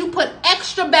 Somebody that you put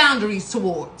extra boundaries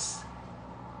towards.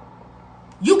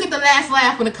 You get the last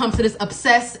laugh when it comes to this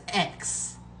obsessed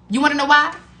ex. You want to know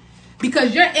why?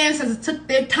 Because your ancestors took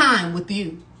their time with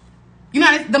you. You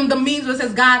know the memes where it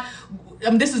says God,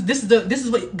 this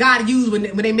is what God used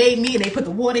when they made me, and they put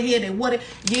the water here, they water.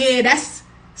 Yeah, that's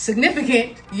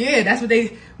significant. Yeah, that's what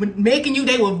when making you.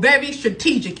 They were very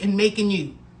strategic in making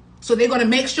you. So they're gonna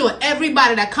make sure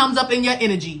everybody that comes up in your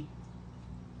energy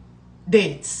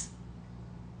dance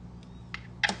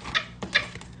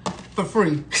for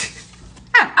free.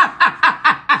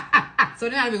 So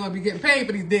they're not even gonna be getting paid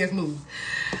for these dance moves.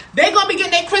 They're gonna be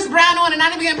getting their Chris Brown on and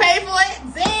not even getting paid for it.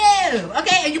 Damn.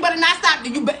 Okay, and you better not stop.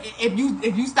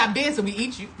 If you stop dancing, we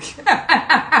eat you.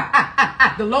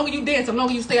 The longer you dance, the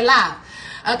longer you stay alive.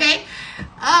 Okay.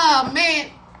 Oh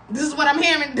man, This is what I'm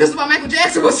hearing. This is what Michael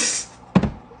Jackson was.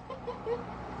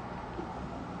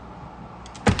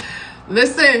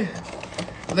 Listen,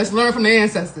 let's learn from the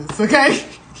ancestors, okay?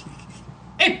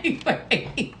 Anyway,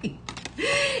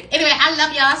 I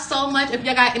love y'all so much. If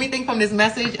y'all got anything from this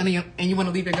message and you want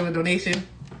to leave a donation,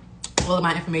 all of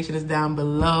my information is down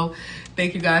below.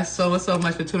 Thank you guys so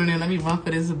much for tuning in. Let me run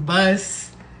for this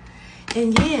bus.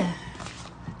 And yeah,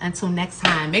 until next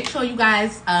time, make sure you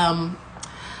guys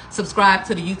subscribe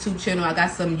to the YouTube channel. I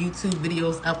got some YouTube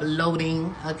videos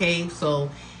uploading. Okay, so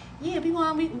yeah,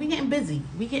 we getting busy.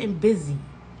 We getting busy.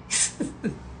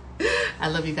 I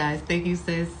love you guys. Thank you,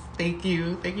 sis. Thank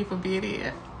you for being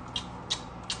here.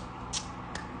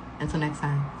 Until next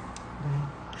time. Bye.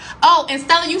 Oh, and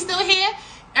Stella, you still here?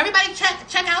 Everybody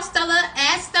check out Stella.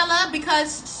 Ask Stella,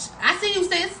 because I see you,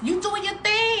 sis. You doing your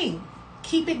thing.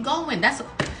 Keep it going.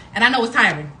 And I know it's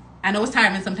tiring.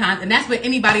 Sometimes, and that's for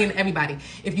anybody and everybody.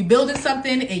 If you're building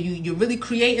something and you're really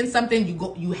creating something,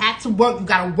 you have to work. You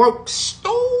gotta work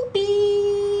stupid.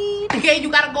 Okay,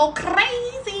 you gotta go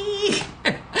crazy.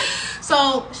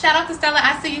 So shout out to Stella.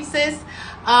 I see you, sis.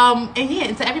 And yeah,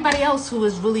 and to everybody else who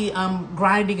is really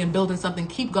grinding and building something,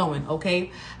 keep going.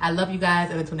 Okay, I love you guys,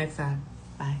 and until next time.